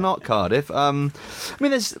 probably not Cardiff. I mean,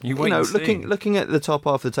 there's looking at the top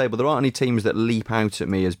half of the table, there aren't any teams that leap out at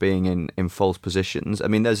me as being in false positions. I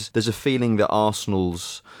mean, there's a feeling that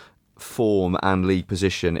Arsenal's form and league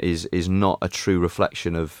position is not a true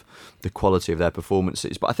reflection of the quality of their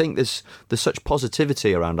performances. But I think there's such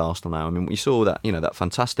positivity around Arsenal now. I mean, we saw that that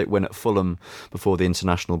fantastic win at Fulham before the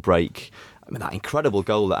international break. I mean, that incredible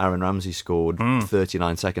goal that Aaron Ramsey scored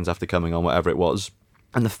 39 seconds after coming on, whatever it was.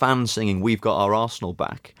 And the fans singing, "We've got our Arsenal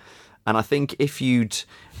back." And I think if you'd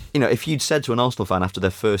said to an Arsenal fan after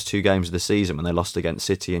their first 2 games of the season when they lost against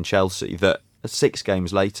City and Chelsea that 6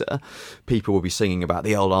 games later, people will be singing about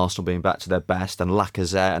the old Arsenal being back to their best, and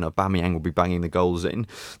Lacazette and Aubameyang will be banging the goals in.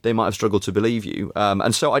 They might have struggled to believe you,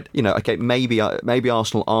 and so maybe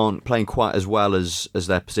Arsenal aren't playing quite as well as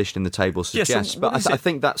their position in the table suggests. But I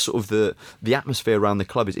think that's sort of the atmosphere around the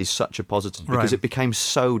club is such a positive, because it became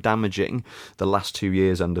so damaging the last 2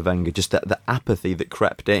 years under Wenger, just the apathy that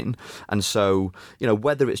crept in. And so,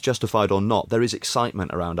 whether it's justified or not, there is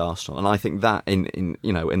excitement around Arsenal, and I think that in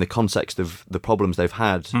the context of the problems they've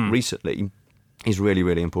had recently is really,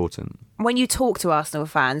 really important. When you talk to Arsenal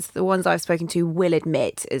fans, the ones I've spoken to will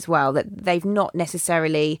admit as well that they've not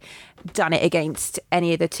necessarily done it against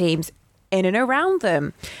any of the teams in and around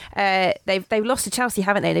them. They've lost to Chelsea,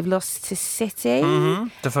 haven't they? They've lost to City. Mm-hmm.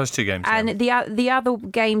 The first 2 games. And the other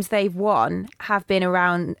games they've won have been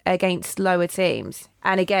around against lower teams.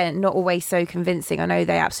 And again, not always so convincing. I know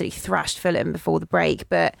they absolutely thrashed Fulham before the break,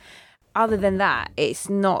 but other than that, it's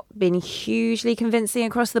not been hugely convincing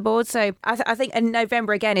across the board. So I think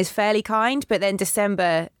November again is fairly kind, but then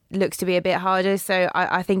December looks to be a bit harder. So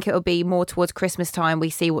I think it'll be more towards Christmas time we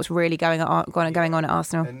see what's really going on at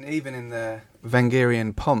Arsenal. And even in the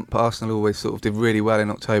Wengerian pomp, Arsenal always sort of did really well in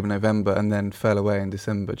October, November, and then fell away in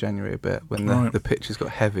December, January a bit when the pitches got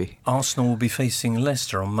heavy. Arsenal will be facing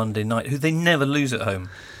Leicester on Monday night, who they never lose at home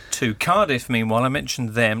to. Cardiff, meanwhile, I mentioned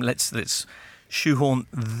them. Let's shoehorn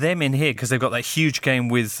them in here because they've got that huge game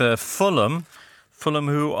with Fulham,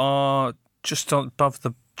 who are just above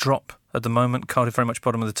the drop at the moment. Cardiff very much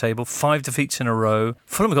bottom of the table, 5 defeats in a row.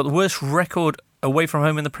 Fulham have got the worst record away from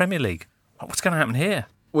home in the Premier League. What's going to happen here?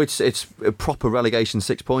 Well, it's a proper relegation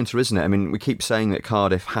 6-pointer, isn't it? I mean, we keep saying that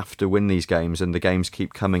Cardiff have to win these games, and the games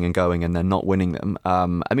keep coming and going, and they're not winning them.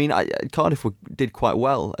 Cardiff did quite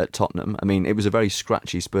well at Tottenham. I mean, it was a very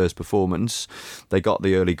scratchy Spurs performance. They got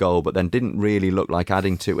the early goal, but then didn't really look like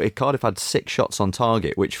adding to it. Cardiff had 6 shots on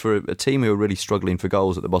target, which for a team who are really struggling for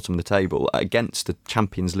goals at the bottom of the table against a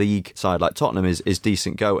Champions League side like Tottenham is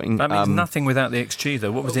decent going. That means nothing without the XG,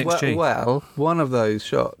 though. What was the XG? Well, one of those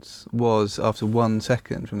shots was after 1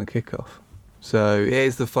 second from the kickoff. So it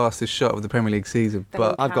is the fastest shot of the Premier League season.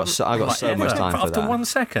 But I've got so much time for that. After 1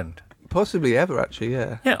 second? Possibly ever, actually,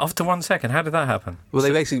 yeah. Yeah, after 1 second. How did that happen? Well,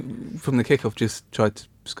 they basically, from the kickoff, just tried to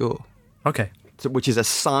score. Okay. Which is a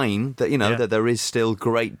sign that that there is still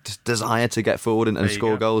great desire to get forward and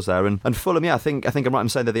score goals there. And Fulham, I think I'm right in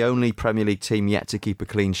saying they're the only Premier League team yet to keep a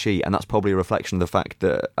clean sheet, and that's probably a reflection of the fact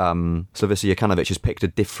that Slavisa Jokanovic has picked a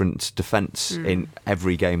different defence in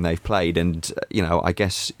every game they've played. And I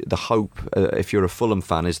guess the hope, if you're a Fulham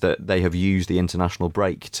fan, is that they have used the international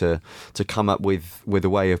break to come up with a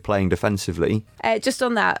way of playing defensively. Just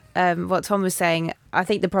on that, what Tom was saying, I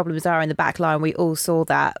think the problems are in the back line. We all saw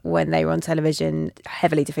that when they were on television,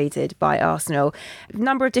 heavily defeated by Arsenal. A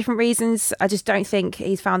number of different reasons. I just don't think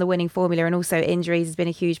he's found the winning formula, and also injuries has been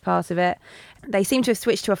a huge part of it. They seem to have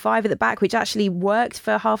switched to a 5 at the back, which actually worked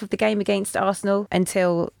for half of the game against Arsenal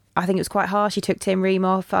until I think it was quite harsh. He took Tim Ream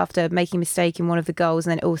off after making a mistake in one of the goals,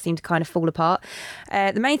 and then it all seemed to kind of fall apart.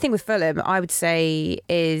 The main thing with Fulham, I would say,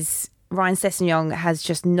 is Ryan Sessegnon has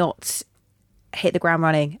just not hit the ground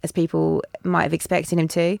running as people might have expected him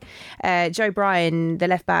to. Joe Bryan, the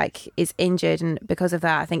left back, is injured, and because of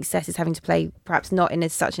that I think Sess is having to play perhaps not in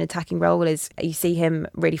such an attacking role as you see him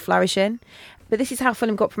really flourish in. But this is how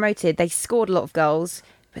Fulham got promoted. They scored a lot of goals,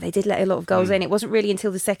 but they did let a lot of goals in. It wasn't really until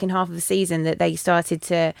the second half of the season that they started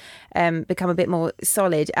to become a bit more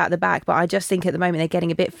solid at the back. But I just think at the moment they're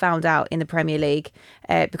getting a bit found out in the Premier League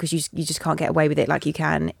because you just can't get away with it like you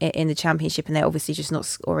can in the Championship, and they're obviously just not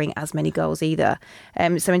scoring as many goals either.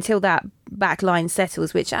 So until that back line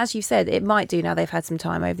settles, which, as you said, it might do now they've had some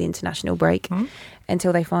time over the international break,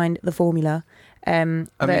 until they find the formula.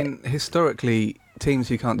 Historically, teams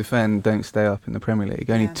who can't defend don't stay up in the Premier League.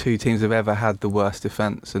 Only 2 teams have ever had the worst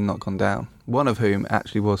defence and not gone down. One of whom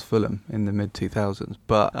actually was Fulham in the mid-2000s.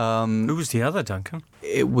 But who was the other, Duncan?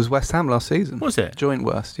 It was West Ham last season. Was it? Joint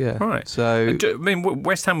worst, yeah. Right. So,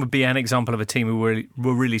 West Ham would be an example of a team who were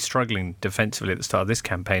really struggling defensively at the start of this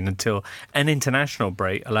campaign until an international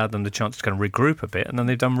break allowed them the chance to kind of regroup a bit, and then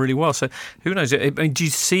they've done really well. So who knows? Do you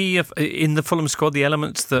see in the Fulham squad the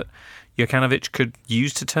elements that Jokanovic could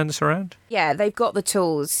use to turn this around? Yeah, they've got the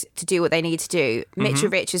tools to do what they need to do.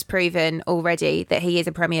 Mitrovic has proven already that he is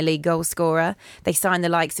a Premier League goal scorer. They signed the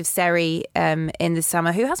likes of Seri in the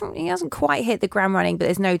summer, who hasn't quite hit the ground running, but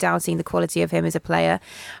there's no doubting the quality of him as a player.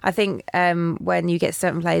 I think when you get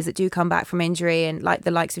certain players that do come back from injury, and like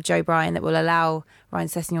the likes of Joe Bryan, that will allow Ryan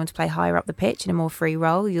Sessegnon to play higher up the pitch in a more free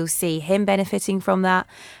role, you'll see him benefiting from that.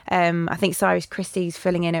 I think Cyrus Christie's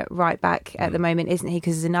filling in at right back at the moment, isn't he?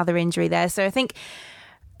 Because there's another injury there. So I think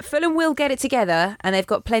Fulham will get it together, and they've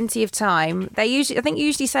got plenty of time. I think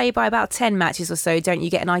usually say by about 10 matches or so, don't you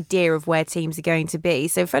get an idea of where teams are going to be.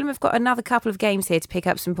 So Fulham have got another couple of games here to pick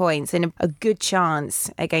up some points and a good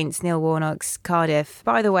chance against Neil Warnock's Cardiff.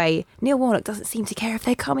 By the way, Neil Warnock doesn't seem to care if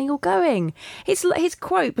they're coming or going. His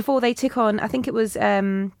quote before they took on, I think it was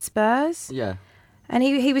Spurs. Yeah. And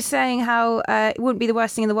he was saying how it wouldn't be the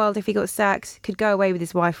worst thing in the world if he got sacked, could go away with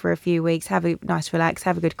his wife for a few weeks, have a nice relax,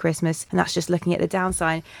 have a good Christmas, and that's just looking at the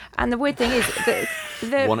downside. And the weird thing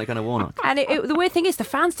is... Warnock and a Warnock. And the weird thing is the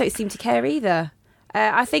fans don't seem to care either.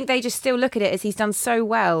 I think they just still look at it as he's done so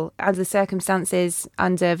well under the circumstances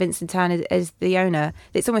under Vincent Tan as the owner.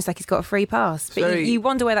 It's almost like he's got a free pass. But you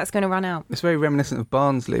wonder where that's going to run out. It's very reminiscent of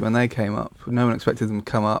Barnsley when they came up. No one expected them to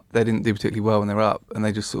come up. They didn't do particularly well when they were up, and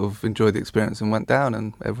they just sort of enjoyed the experience and went down,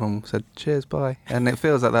 and everyone said, cheers, bye. And it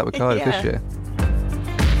feels like that with Cardiff this year.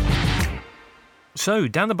 So,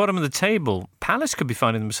 down the bottom of the table, Palace could be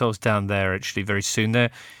finding themselves down there actually very soon.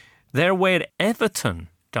 They're away at Everton,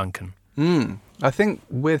 Duncan. I think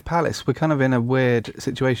with Palace, we're kind of in a weird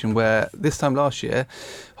situation where this time last year,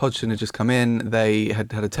 Hodgson had just come in, they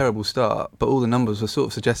had a terrible start, but all the numbers were sort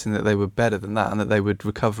of suggesting that they were better than that and that they would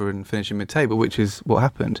recover and finish in mid-table, which is what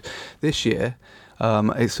happened. This year,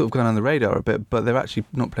 it's sort of gone on the radar a bit, but they're actually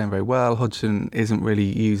not playing very well. Hodgson isn't really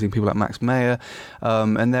using people like Max Meyer,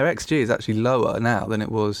 and their XG is actually lower now than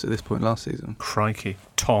it was at this point last season. Crikey.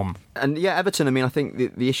 Tom. And yeah, Everton, I mean, I think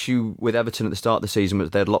the issue with Everton at the start of the season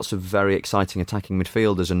was they had lots of very exciting attacking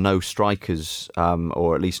midfielders and no strikers,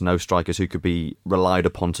 or at least no strikers who could be relied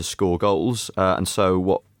upon to score goals. And so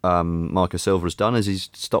what Marco Silva has done is he's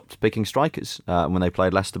stopped picking strikers. When they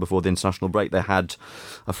played Leicester before the international break, they had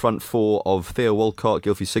a front four of Theo Walcott,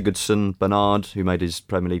 Gylfi Sigurdsson, Bernard, who made his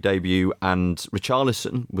Premier League debut, and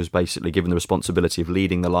Richarlison was basically given the responsibility of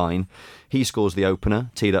leading the line. He scores the opener,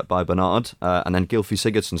 teed up by Bernard, and then Gylfi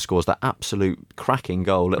Sigurdsson scores that absolute cracking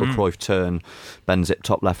goal, little Cruyff turn, bends it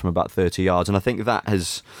top left from about 30 yards. And I think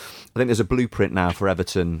there's a blueprint now for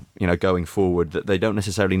Everton, going forward, that they don't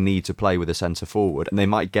necessarily need to play with a centre forward, and they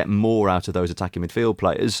might get more out of those attacking midfield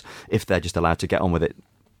players if they're just allowed to get on with it,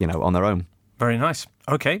 on their own. Very nice.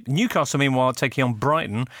 Okay, Newcastle, meanwhile, taking on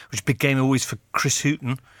Brighton, which is a big game always for Chris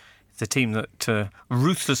Hughton, the team that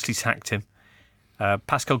ruthlessly sacked him.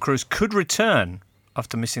 Pascal Cruz could return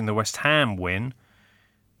after missing the West Ham win,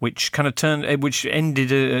 which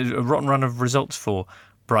ended a rotten run of results for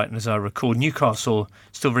Brighton, as I recall. Newcastle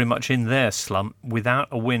still very much in their slump without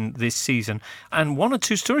a win this season. And one or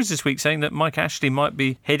two stories this week saying that Mike Ashley might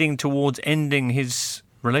be heading towards ending his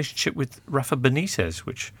relationship with Rafa Benitez,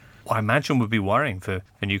 which I imagine would be worrying for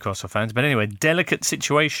Newcastle fans. But anyway, delicate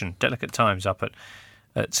times up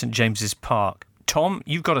at St James's Park. Tom,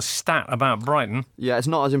 you've got a stat about Brighton. Yeah, it's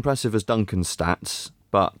not as impressive as Duncan's stats,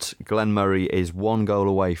 but Glenn Murray is 1 goal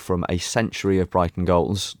away from a century of Brighton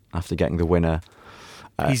goals after getting the winner.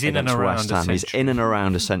 He's in and around a century. He's in and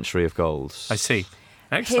around a century of goals. I see.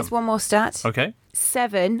 Excellent. Here's one more stat. Okay.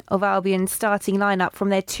 7 of Albion's starting lineup from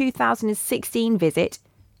their 2016 visit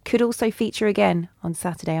could also feature again on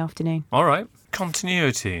Saturday afternoon. All right.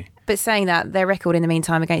 Continuity. But saying that, their record in the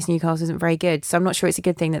meantime against Newcastle isn't very good, so I'm not sure it's a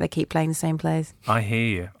good thing that they keep playing the same players. I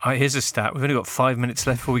hear you. Here's a stat. We've only got 5 minutes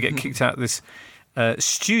left before we get kicked out of this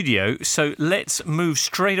studio, so let's move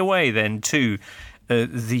straight away then to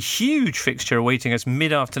the huge fixture awaiting us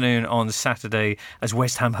mid-afternoon on Saturday as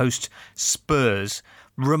West Ham host Spurs.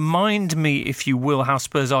 Remind me, if you will, how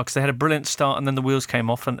Spurs are, because they had a brilliant start and then the wheels came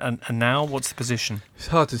off, and now what's the position? It's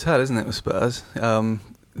hard to tell, isn't it, with Spurs?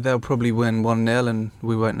 They'll probably win 1-0 and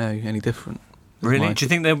we won't know any different. Really? Do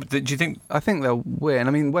you think? I think they'll win. I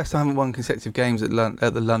mean, West Ham haven't won consecutive games at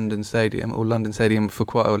the London Stadium for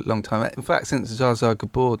quite a long time. In fact, since Zaza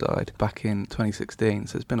Gabor died back in 2016,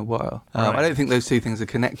 so it's been a while. Right. I don't think those two things are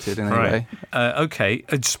connected in any way. Okay.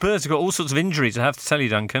 Spurs have got all sorts of injuries, I have to tell you,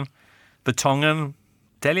 Duncan. Vertonghen,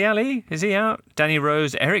 Dele Alli, is he out? Danny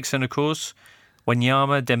Rose, Eriksen, of course.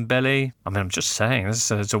 Wanyama, Dembele. I mean, I'm just saying, it's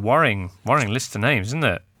a worrying list of names, isn't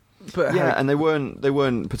it? But yeah, and they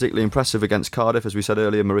weren't particularly impressive against Cardiff, as we said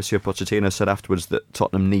earlier. Mauricio Pochettino said afterwards that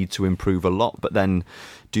Tottenham need to improve a lot. But then,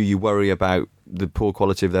 do you worry about the poor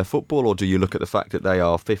quality of their football, or do you look at the fact that they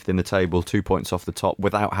are 5th in the table, 2 points off the top,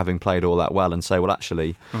 without having played all that well, and say, well,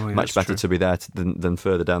 actually, much better to be there than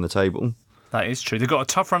further down the table? That is true. They've got a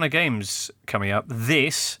tough run of games coming up.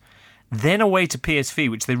 Then away to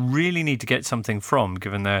PSV, which they really need to get something from,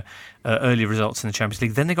 given their early results in the Champions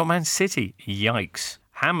League. Then they got Man City. Yikes.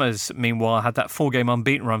 Hammers, meanwhile, had that 4-game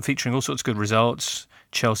unbeaten run featuring all sorts of good results,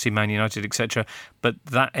 Chelsea, Man United, etc. But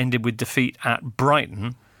that ended with defeat at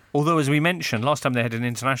Brighton. Although, as we mentioned, last time they had an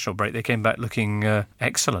international break, they came back looking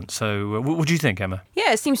excellent. So what do you think, Emma?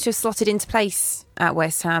 Yeah, it seems to have slotted into place at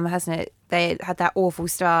West Ham, hasn't it? They had that awful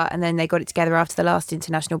start and then they got it together after the last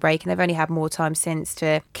international break, and they've only had more time since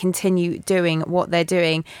to continue doing what they're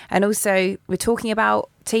doing. And also, we're talking about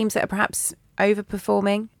teams that are perhaps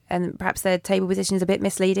overperforming and perhaps their table position is a bit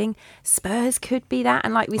misleading. Spurs could be that.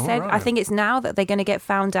 And like we said, right. I think it's now that they're going to get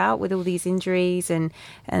found out with all these injuries and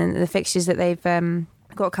the fixtures that they've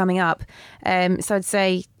got coming up. So I'd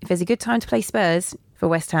say if there's a good time to play Spurs for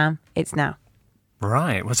West Ham, it's now.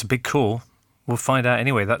 Right, well, it's a big call. We'll find out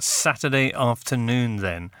anyway. That's Saturday afternoon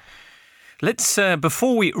then. Let's,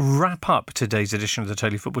 before we wrap up today's edition of the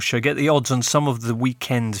Totally Football Show, get the odds on some of the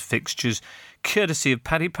weekend fixtures, courtesy of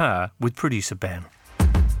Paddy Power with producer Ben.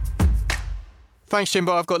 Thanks,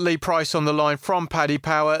 Jimbo. I've got Lee Price on the line from Paddy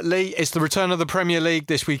Power. Lee, it's the return of the Premier League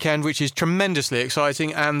this weekend, which is tremendously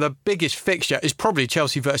exciting, and the biggest fixture is probably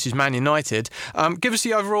Chelsea versus Man United. Give us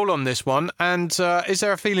the overall on this one, and is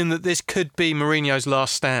there a feeling that this could be Mourinho's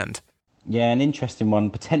last stand? Yeah, an interesting one,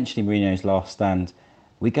 potentially Mourinho's last stand.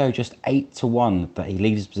 We go just 8-1 that he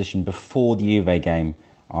leaves his position before the Juve game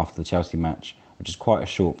after the Chelsea match, which is quite a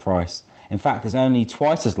short price. In fact, it's only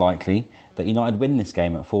twice as likely that United win this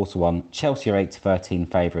game at 4-1. Chelsea are 8-13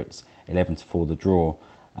 favourites, 11-4 the draw.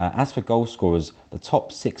 As for goal scorers, the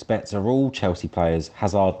top 6 bets are all Chelsea players.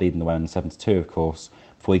 Hazard leading the way on 7-2, of course,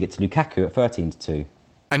 before you get to Lukaku at 13-2.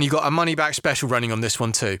 And you've got a money-back special running on this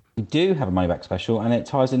one too. We do have a money-back special, and it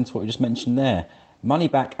ties into what we just mentioned there. Money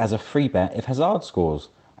back as a free bet if Hazard scores.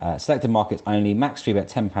 Selected markets only, max free bet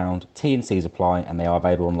 £10, T&Cs apply, and they are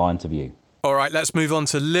available online to view. All right, let's move on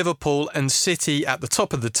to Liverpool and City at the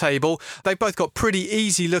top of the table. They've both got pretty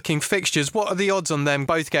easy-looking fixtures. What are the odds on them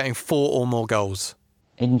both getting 4 or more goals?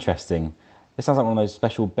 Interesting. This sounds like one of those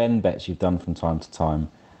special Ben bets you've done from time to time.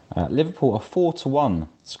 Liverpool are 4-1 to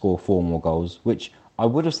score 4 more goals, which I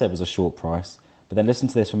would have said was a short price, but then listen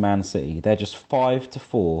to this from Man City. They're just 5-4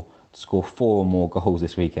 to score 4 or more goals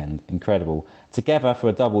this weekend. Incredible. Together for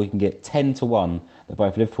a double, you can get 10-1 that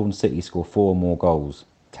both Liverpool and City score 4 or more goals.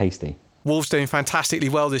 Tasty. Wolves doing fantastically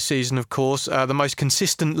well this season, of course. The most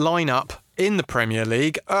consistent lineup in the Premier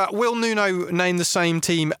League. Will Nuno name the same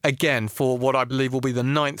team again for what I believe will be the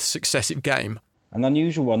 9th successive game? An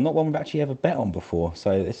unusual one, not one we've actually ever bet on before,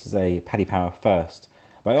 so this is a Paddy Power first.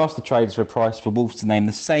 But I asked the traders for a price for Wolves to name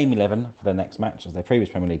the same 11 for their next match as their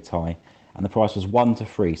previous Premier League tie, and the price was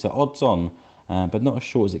 1-3, so odds on, but not as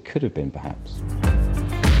short as it could have been perhaps.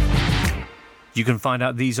 You can find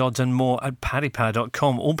out these odds and more at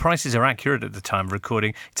paddypower.com. All prices are accurate at the time of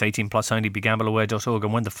recording. It's 18 plus only, begambleaware.org,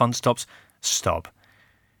 and when the fun stops, stop.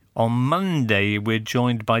 On Monday, we're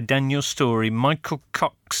joined by Daniel Story, Michael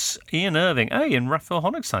Cox, Ian Irving, and Raphael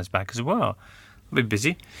Honigstein's back as well. A bit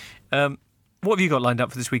busy. What have you got lined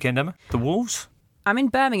up for this weekend, Emma? The Wolves? I'm in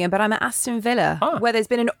Birmingham, but I'm at Aston Villa, where there's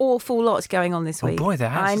been an awful lot going on this week. Oh boy, there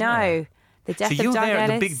has. I know. The death so of you're Doug there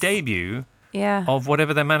Ellis. at the big debut of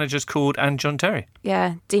whatever their manager's called and John Terry.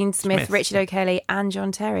 Yeah, Dean Smith, Richard O'Kelly and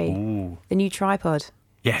John Terry. Ooh. The new tripod.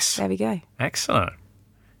 Yes. There we go. Excellent.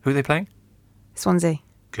 Who are they playing? Swansea.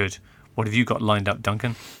 Good. What have you got lined up,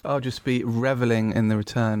 Duncan? I'll just be revelling in the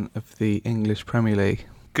return of the English Premier League.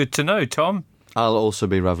 Good to know, Tom. I'll also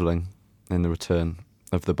be revelling in the return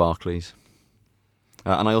of the Barclays.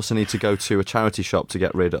 And I also need to go to a charity shop to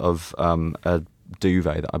get rid of a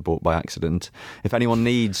duvet that I bought by accident. If anyone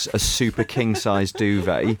needs a super king-size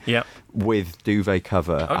duvet with duvet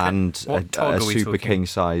cover and a super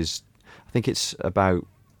king-size, I think it's about,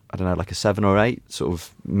 I don't know, like a 7 or 8 sort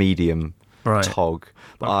of medium tog.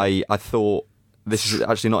 I thought, this is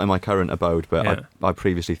actually not in my current abode, but I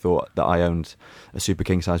previously thought that I owned a super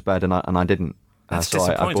king-size bed and I didn't. That's so I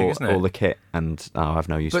disappointing, bought isn't it? all the kit and I have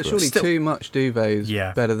no use for it. But surely too much duvet is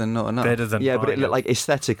better than not enough. Better than but it looked like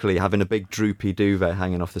aesthetically having a big droopy duvet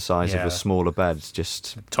hanging off the sides of a smaller bed is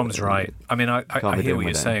just... Tom's right. I mean, I hear what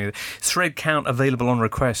you're saying. Thread count available on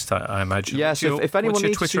request, I imagine. Yes, if anyone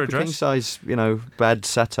needs a super king-size, bed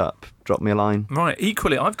setup, drop me a line. Right.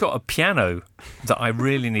 Equally, I've got a piano that I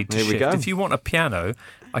really need to shift. If you want a piano,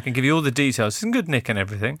 I can give you all the details. It's in good nick and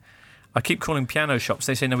everything. I keep calling piano shops.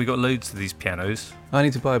 They say, no, we've got loads of these pianos. I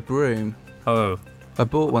need to buy a broom. Oh. I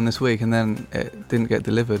bought one this week and then it didn't get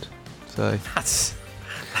delivered. So that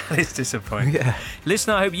is disappointing. Yeah.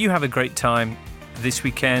 Listen, I hope you have a great time this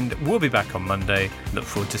weekend. We'll be back on Monday. Look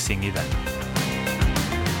forward to seeing you then.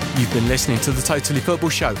 You've been listening to The Totally Football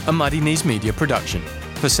Show, a Muddy Knees Media production.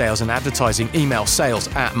 For sales and advertising, email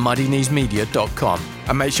sales@muddykneesmedia.com.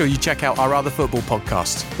 And make sure you check out our other football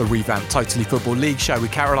podcasts, the revamped Totally Football League show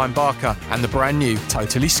with Caroline Barker and the brand new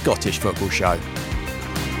Totally Scottish Football Show.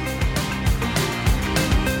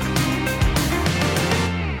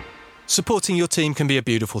 Supporting your team can be a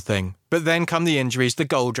beautiful thing, but then come the injuries, the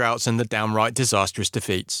goal droughts and the downright disastrous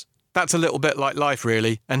defeats. That's a little bit like life,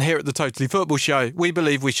 really, and here at the Totally Football Show, we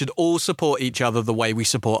believe we should all support each other the way we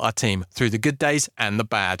support our team, through the good days and the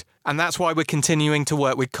bad. And that's why we're continuing to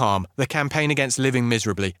work with Calm, the campaign against living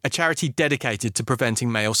miserably, a charity dedicated to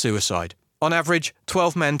preventing male suicide. On average,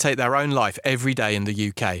 12 men take their own life every day in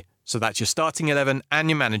the UK, so that's your starting 11 and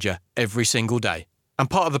your manager every single day. And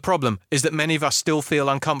part of the problem is that many of us still feel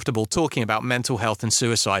uncomfortable talking about mental health and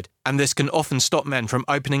suicide, and this can often stop men from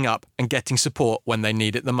opening up and getting support when they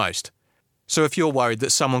need it the most. So if you're worried that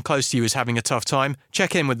someone close to you is having a tough time,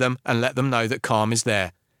 check in with them and let them know that Calm is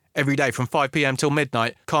there. Every day from 5 p.m. till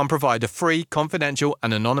midnight, Calm provide a free, confidential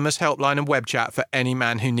and anonymous helpline and web chat for any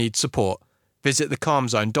man who needs support. Visit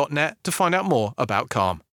thecalmzone.net to find out more about Calm.